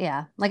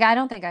 Yeah. Like, I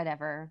don't think I'd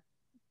ever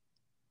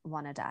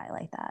want to die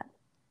like that.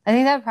 I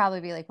think that would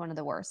probably be like one of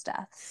the worst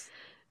deaths.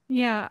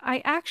 Yeah.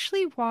 I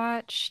actually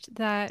watched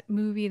that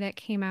movie that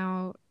came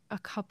out a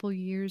couple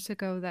years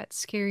ago, that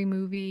Scary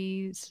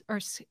Movies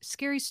or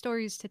Scary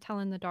Stories to Tell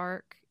in the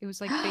Dark. It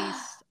was like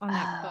based on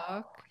that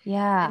book.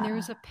 Yeah. And there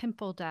was a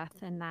pimple death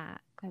in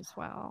that as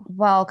well.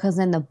 Well, because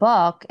in the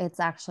book, it's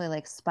actually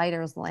like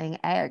spiders laying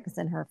eggs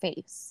in her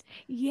face.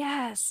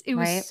 Yes. It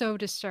was so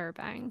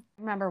disturbing.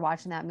 I remember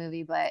watching that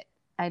movie, but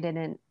I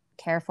didn't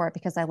care for it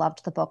because I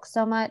loved the book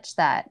so much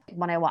that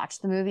when I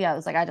watched the movie, I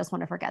was like, I just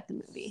want to forget the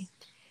movie.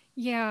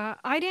 Yeah,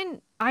 I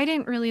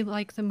didn't really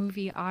like the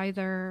movie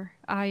either.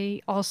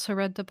 I also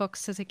read the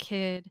books as a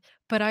kid,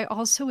 but I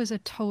also was a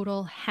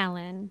total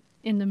Helen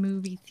in the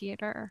movie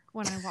theater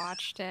when I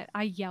watched it.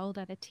 I yelled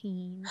at a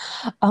teen.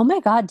 Oh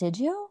my God, did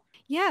you?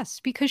 Yes,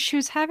 because she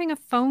was having a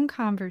phone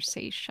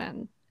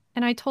conversation.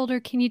 And I told her,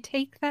 can you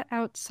take that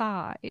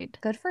outside?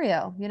 Good for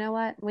you. You know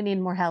what? We need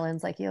more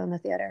Helens like you in the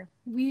theater.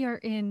 We are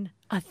in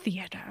a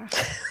theater.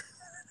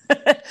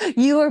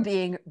 You are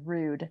being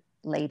rude,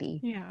 lady.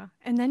 Yeah.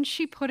 And then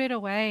she put it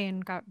away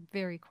and got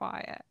very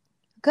quiet.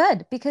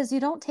 Good, because you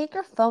don't take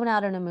your phone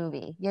out in a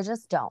movie. You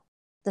just don't.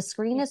 The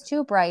screen is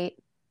too bright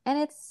and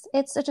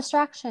it's a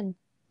distraction.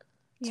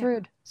 It's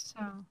rude. So,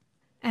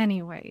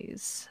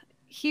 anyways,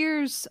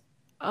 here's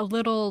a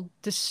little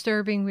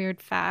disturbing weird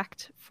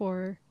fact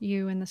for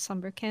you and the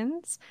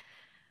Slumberkins.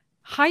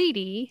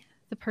 Heidi,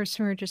 the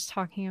person we were just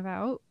talking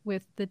about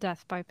with the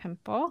death by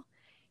pimple,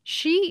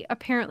 she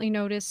apparently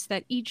noticed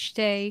that each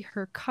day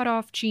her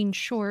cut-off jean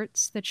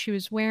shorts that she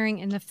was wearing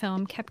in the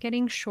film kept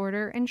getting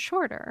shorter and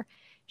shorter.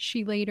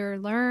 She later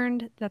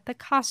learned that the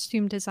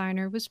costume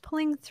designer was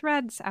pulling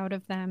threads out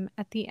of them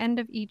at the end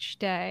of each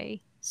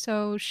day.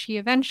 So she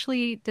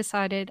eventually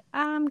decided,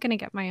 I'm going to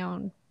get my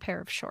own pair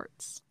of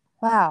shorts.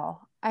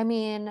 Wow. I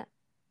mean,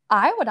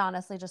 I would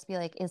honestly just be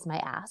like, is my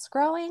ass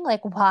growing?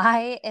 Like,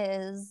 why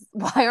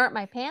aren't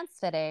my pants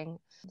fitting?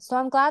 So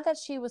I'm glad that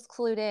she was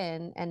clued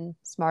in and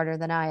smarter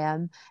than I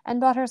am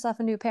and bought herself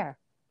a new pair,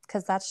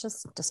 because that's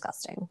just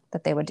disgusting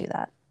that they would do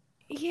that.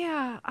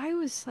 Yeah, I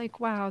was like,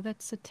 wow,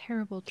 that's a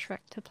terrible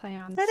trick to play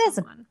on That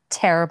someone. is a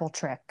terrible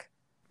trick.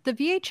 The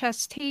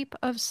VHS tape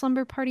of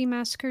Slumber Party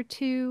Massacre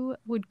 2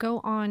 would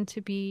go on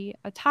to be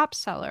a top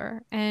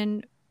seller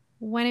and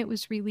when it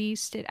was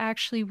released, it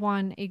actually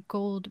won a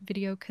Gold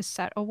Video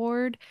Cassette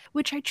Award,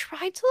 which I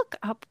tried to look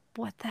up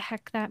what the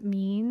heck that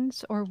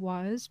means or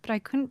was, but I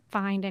couldn't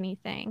find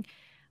anything.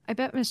 I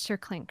bet Mr.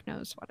 Clink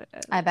knows what it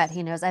is. I bet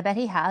he knows. I bet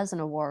he has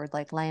an award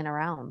like laying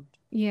around.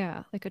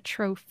 Yeah, like a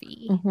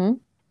trophy. Mm-hmm.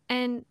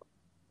 And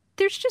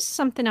there's just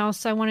something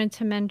else I wanted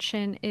to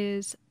mention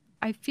is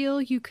I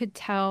feel you could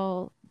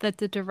tell that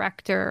the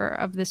director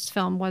of this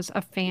film was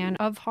a fan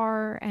of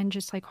horror and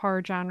just like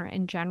horror genre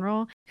in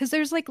general. Because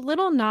there's like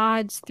little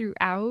nods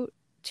throughout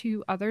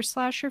to other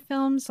slasher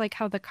films, like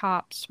how the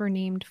cops were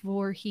named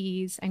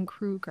Voorhees and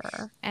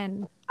Krueger.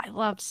 And I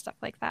love stuff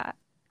like that.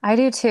 I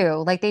do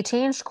too. Like they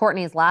changed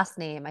Courtney's last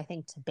name, I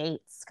think, to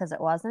Bates because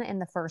it wasn't in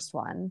the first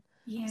one.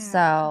 Yeah.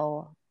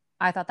 So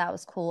I thought that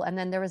was cool. And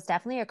then there was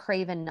definitely a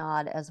Craven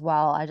nod as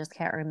well. I just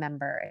can't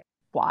remember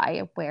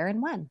why, where,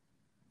 and when.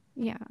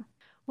 Yeah.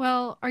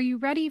 Well, are you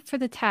ready for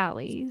the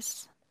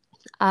tallies?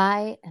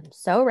 I am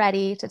so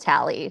ready to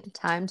tally.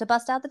 Time to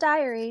bust out the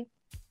diary.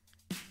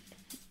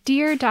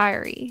 Dear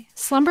Diary,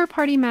 Slumber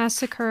Party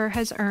Massacre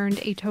has earned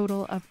a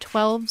total of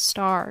 12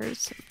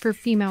 stars for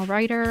female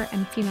writer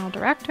and female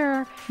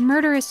director,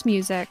 murderous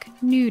music,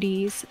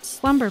 nudies,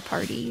 slumber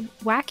party,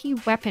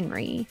 wacky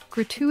weaponry,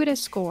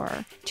 gratuitous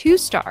gore, 2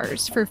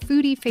 stars for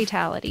foodie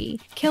fatality,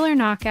 killer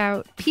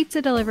knockout,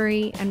 pizza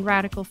delivery, and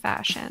radical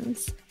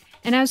fashions.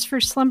 And as for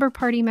Slumber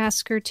Party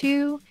Massacre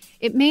 2,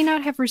 it may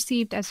not have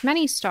received as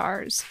many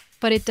stars,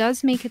 but it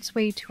does make its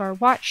way to our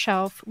watch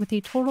shelf with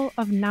a total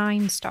of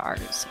 9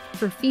 stars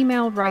for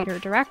female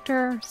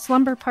writer-director,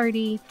 slumber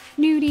party,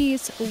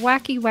 nudies,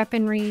 wacky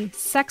weaponry,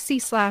 sexy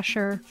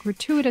slasher,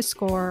 gratuitous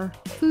gore,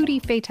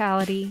 foodie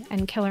fatality,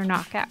 and killer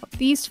knockout.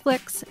 These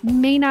flicks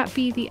may not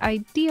be the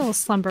ideal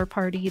slumber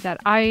party that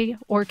I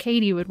or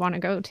Katie would want to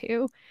go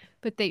to,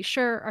 but they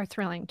sure are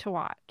thrilling to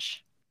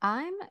watch.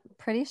 I'm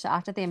pretty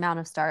shocked at the amount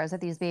of stars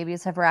that these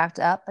babies have racked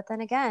up, but then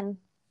again,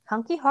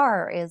 Hunky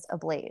Horror is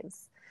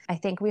ablaze. I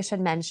think we should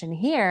mention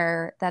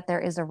here that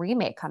there is a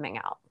remake coming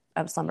out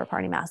of Slumber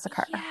Party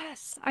Massacre.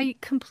 Yes, I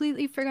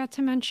completely forgot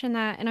to mention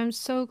that, and I'm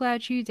so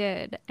glad you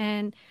did.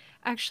 And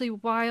actually,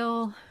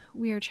 while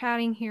we are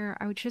chatting here,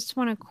 I would just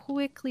want to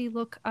quickly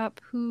look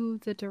up who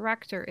the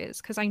director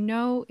is, because I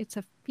know it's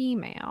a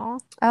female.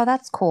 Oh,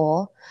 that's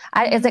cool.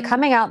 Is it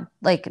coming out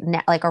like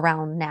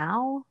around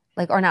now?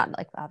 Like, or not,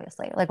 like,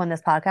 obviously, like when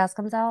this podcast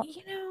comes out?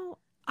 You know,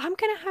 I'm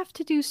going to have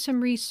to do some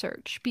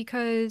research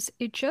because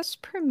it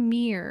just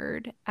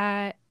premiered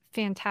at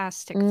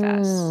Fantastic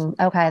Fest.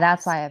 Okay,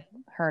 that's why I've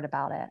heard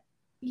about it.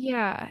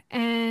 Yeah,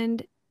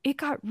 and it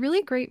got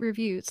really great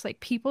reviews. Like,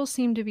 people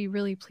seemed to be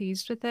really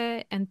pleased with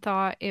it and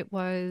thought it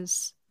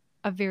was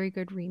a very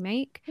good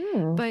remake.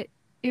 But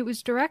it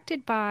was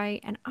directed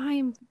by, and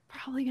I'm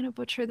probably going to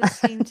butcher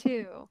this name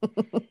too,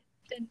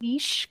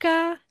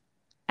 Danishka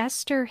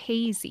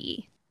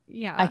Esterhazy.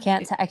 Yeah. I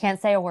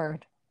can't say a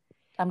word.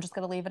 I'm just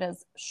going to leave it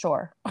as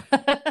sure.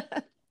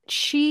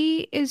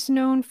 She is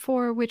known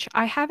for, which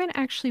I haven't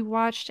actually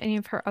watched any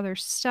of her other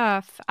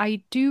stuff.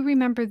 I do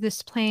remember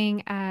this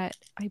playing at,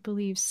 I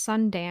believe,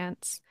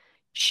 Sundance.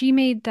 She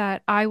made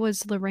that I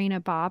Was Lorena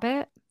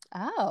Bobbitt.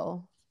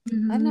 Oh,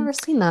 I've never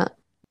seen that.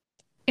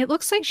 It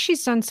looks like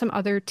she's done some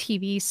other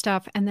TV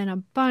stuff and then a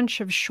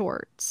bunch of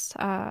shorts.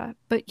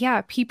 But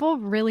yeah, people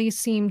really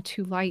seem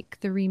to like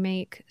the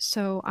remake.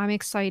 So I'm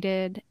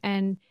excited.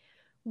 And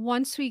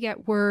once we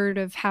get word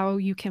of how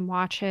you can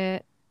watch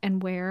it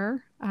and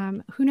where,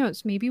 who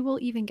knows, maybe we'll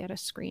even get a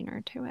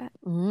screener to it.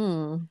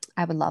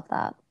 I would love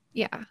that.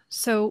 Yeah.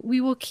 So we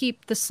will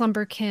keep the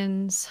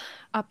Slumberkins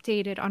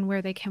updated on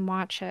where they can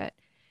watch it.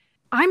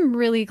 I'm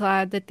really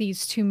glad that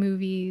these 2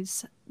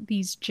 movies,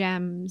 these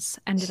gems,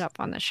 ended up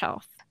on the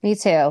shelf. Me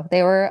too.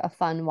 They were a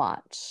fun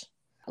watch.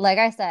 Like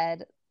I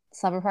said,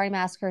 Slumber Party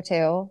Massacre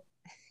 2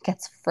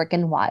 gets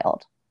freaking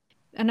wild.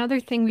 Another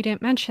thing we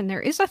didn't mention,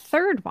 there is a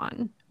 3rd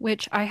one,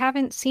 which I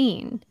haven't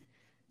seen.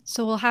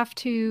 So we'll have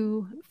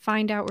to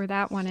find out where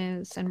that one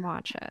is and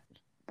watch it.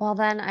 Well,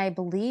 then I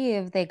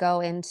believe they go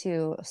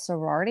into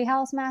Sorority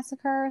House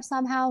Massacre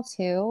somehow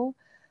too,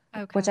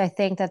 which I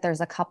think that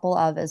there's a couple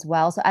of as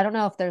well. So I don't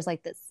know if there's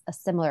like a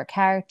similar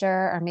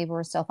character or maybe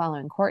we're still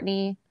following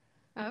Courtney.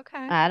 Okay.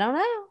 I don't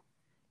know.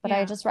 But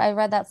I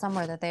read that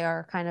somewhere that they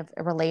are kind of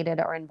related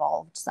or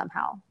involved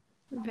somehow.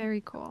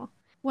 Very cool.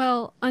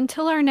 Well,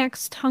 until our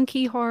next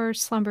Hunky Horror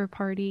Slumber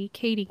Party,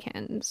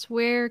 Katiekins,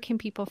 where can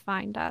people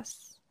find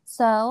us?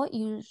 So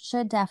you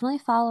should definitely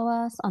follow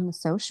us on the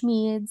social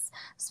medias,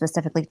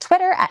 specifically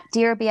Twitter at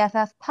Dear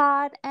BFF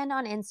Pod and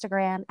on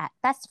Instagram at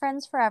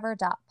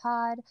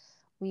bestfriendsforever.pod.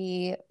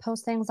 We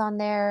post things on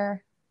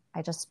there.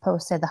 I just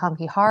posted the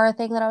Hunky Horror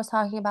thing that I was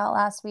talking about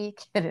last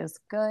week. It is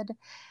good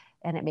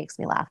and it makes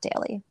me laugh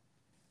daily.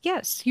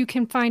 Yes, you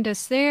can find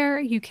us there.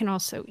 You can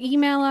also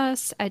email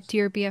us at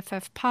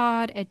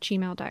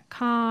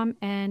dearbffpod@gmail.com,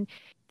 and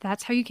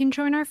that's how you can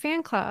join our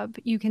fan club.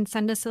 You can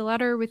send us a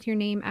letter with your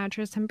name,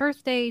 address, and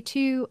birthday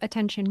to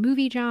Attention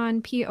Movie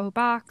John, P.O.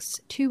 Box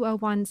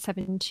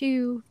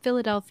 20172,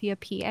 Philadelphia,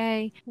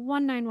 PA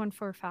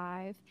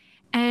 19145.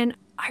 And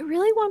I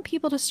really want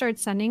people to start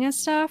sending us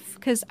stuff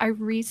because I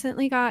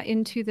recently got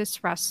into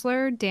this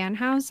wrestler,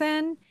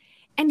 Danhausen,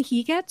 and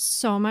he gets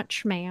so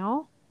much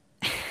mail.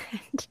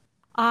 And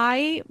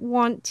I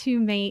want to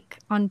make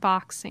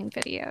unboxing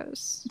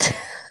videos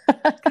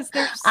because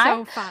they're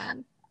so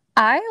fun.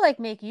 I like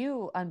make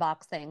you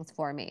unbox things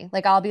for me.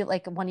 Like I'll be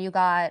like, when you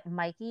got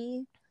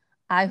Mikey,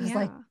 I was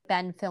like,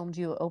 Ben filmed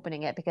you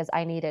opening it because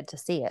I needed to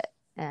see it.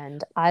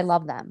 And I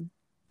love them.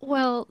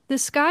 Well,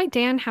 this guy,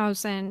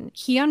 Danhausen,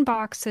 he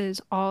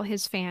unboxes all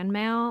his fan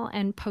mail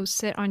and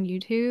posts it on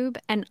YouTube.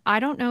 And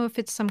I don't know if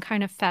it's some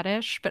kind of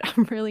fetish, but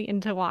I'm really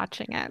into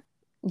watching it.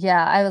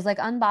 Yeah, I was like,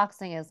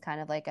 unboxing is kind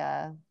of like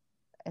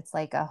it's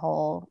like a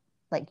whole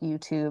like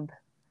YouTube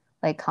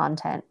like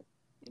content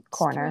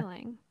corner.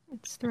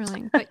 It's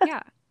thrilling. But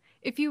yeah,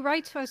 if you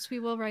write to us, we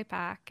will write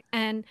back.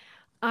 And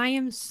I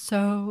am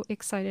so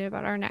excited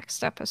about our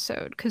next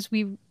episode because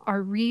we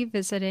are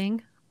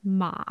revisiting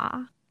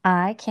Ma.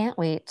 I can't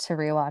wait to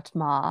rewatch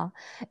Ma.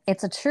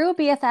 It's a true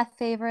BFF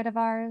favorite of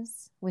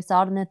ours. We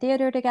saw it in the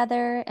theater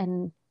together,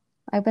 and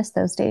I miss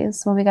those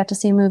days when we got to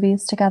see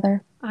movies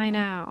together. I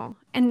know.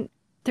 And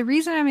the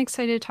reason I'm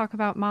excited to talk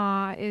about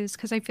Ma is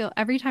because I feel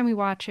every time we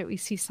watch it, we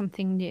see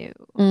something new.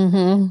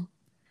 Mm-hmm.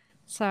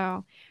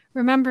 So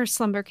remember,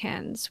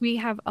 Slumberkins, we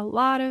have a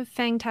lot of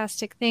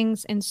fantastic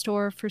things in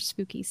store for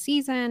spooky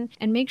season,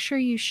 and make sure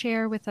you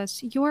share with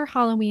us your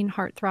Halloween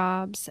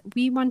heartthrobs.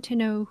 We want to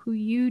know who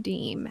you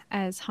deem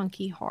as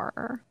hunky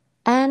horror.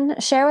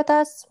 And share with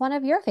us one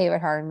of your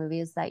favorite horror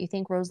movies that you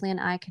think Rosalie and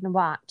I can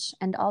watch.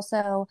 And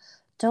also,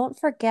 don't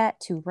forget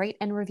to rate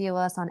and review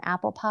us on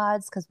Apple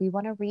Pods because we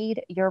want to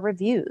read your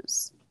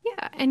reviews.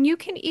 Yeah, and you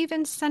can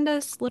even send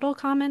us little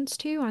comments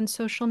too on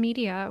social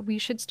media. We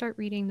should start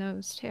reading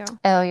those too.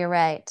 Oh, you're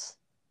right.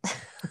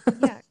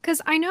 Yeah, because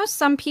I know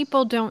some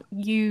people don't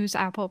use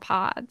Apple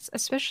Pods,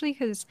 especially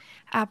because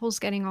Apple's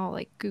getting all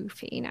like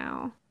goofy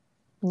now.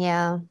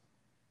 Yeah,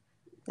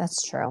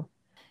 that's true.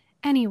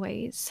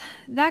 Anyways,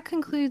 that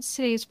concludes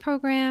today's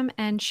program,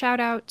 and shout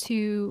out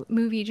to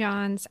Movie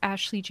John's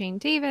Ashley Jane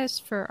Davis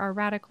for our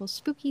radical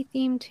spooky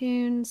theme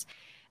tunes,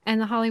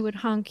 and the Hollywood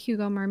hunk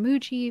Hugo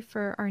Marmucci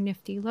for our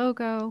nifty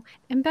logo.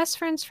 And Best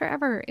Friends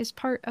Forever is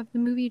part of the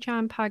Movie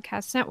John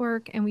Podcast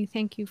Network, and we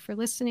thank you for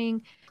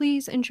listening.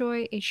 Please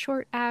enjoy a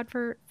short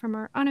advert from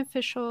our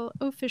unofficial,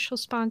 official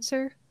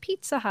sponsor,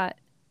 Pizza Hut,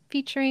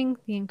 featuring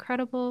the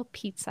incredible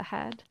Pizza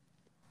Head.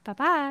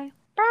 Bye-bye.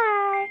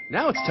 Bye.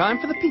 Now it's time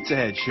for the Pizza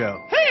Head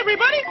Show. Hey,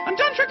 everybody! I'm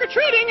done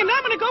trick-or-treating, and now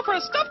I'm gonna go for a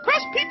stuffed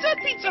crust pizza at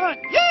Pizza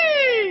Hut.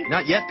 Yay!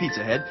 Not yet,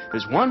 Pizza Head.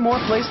 There's one more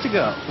place to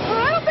go.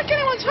 I don't think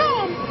anyone's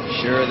home.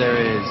 Sure there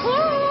is.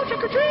 Hello,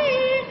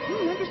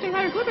 trick-or-treat! Interesting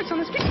hieroglyphics on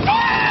this pizza.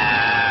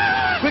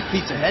 Quick,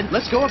 Pizza Head,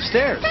 let's go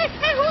upstairs. Hey,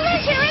 who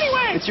lives here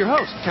anyway? It's your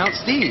host, Count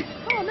Steve.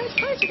 Oh, nice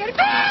place. You got it.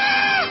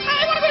 I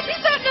want to go to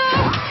Pizza Hut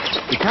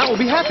now! The Count will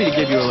be happy to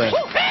give you a lift.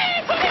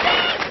 Hey, put me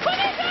down! Put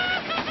me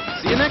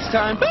down! See you next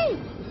time.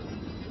 Boom!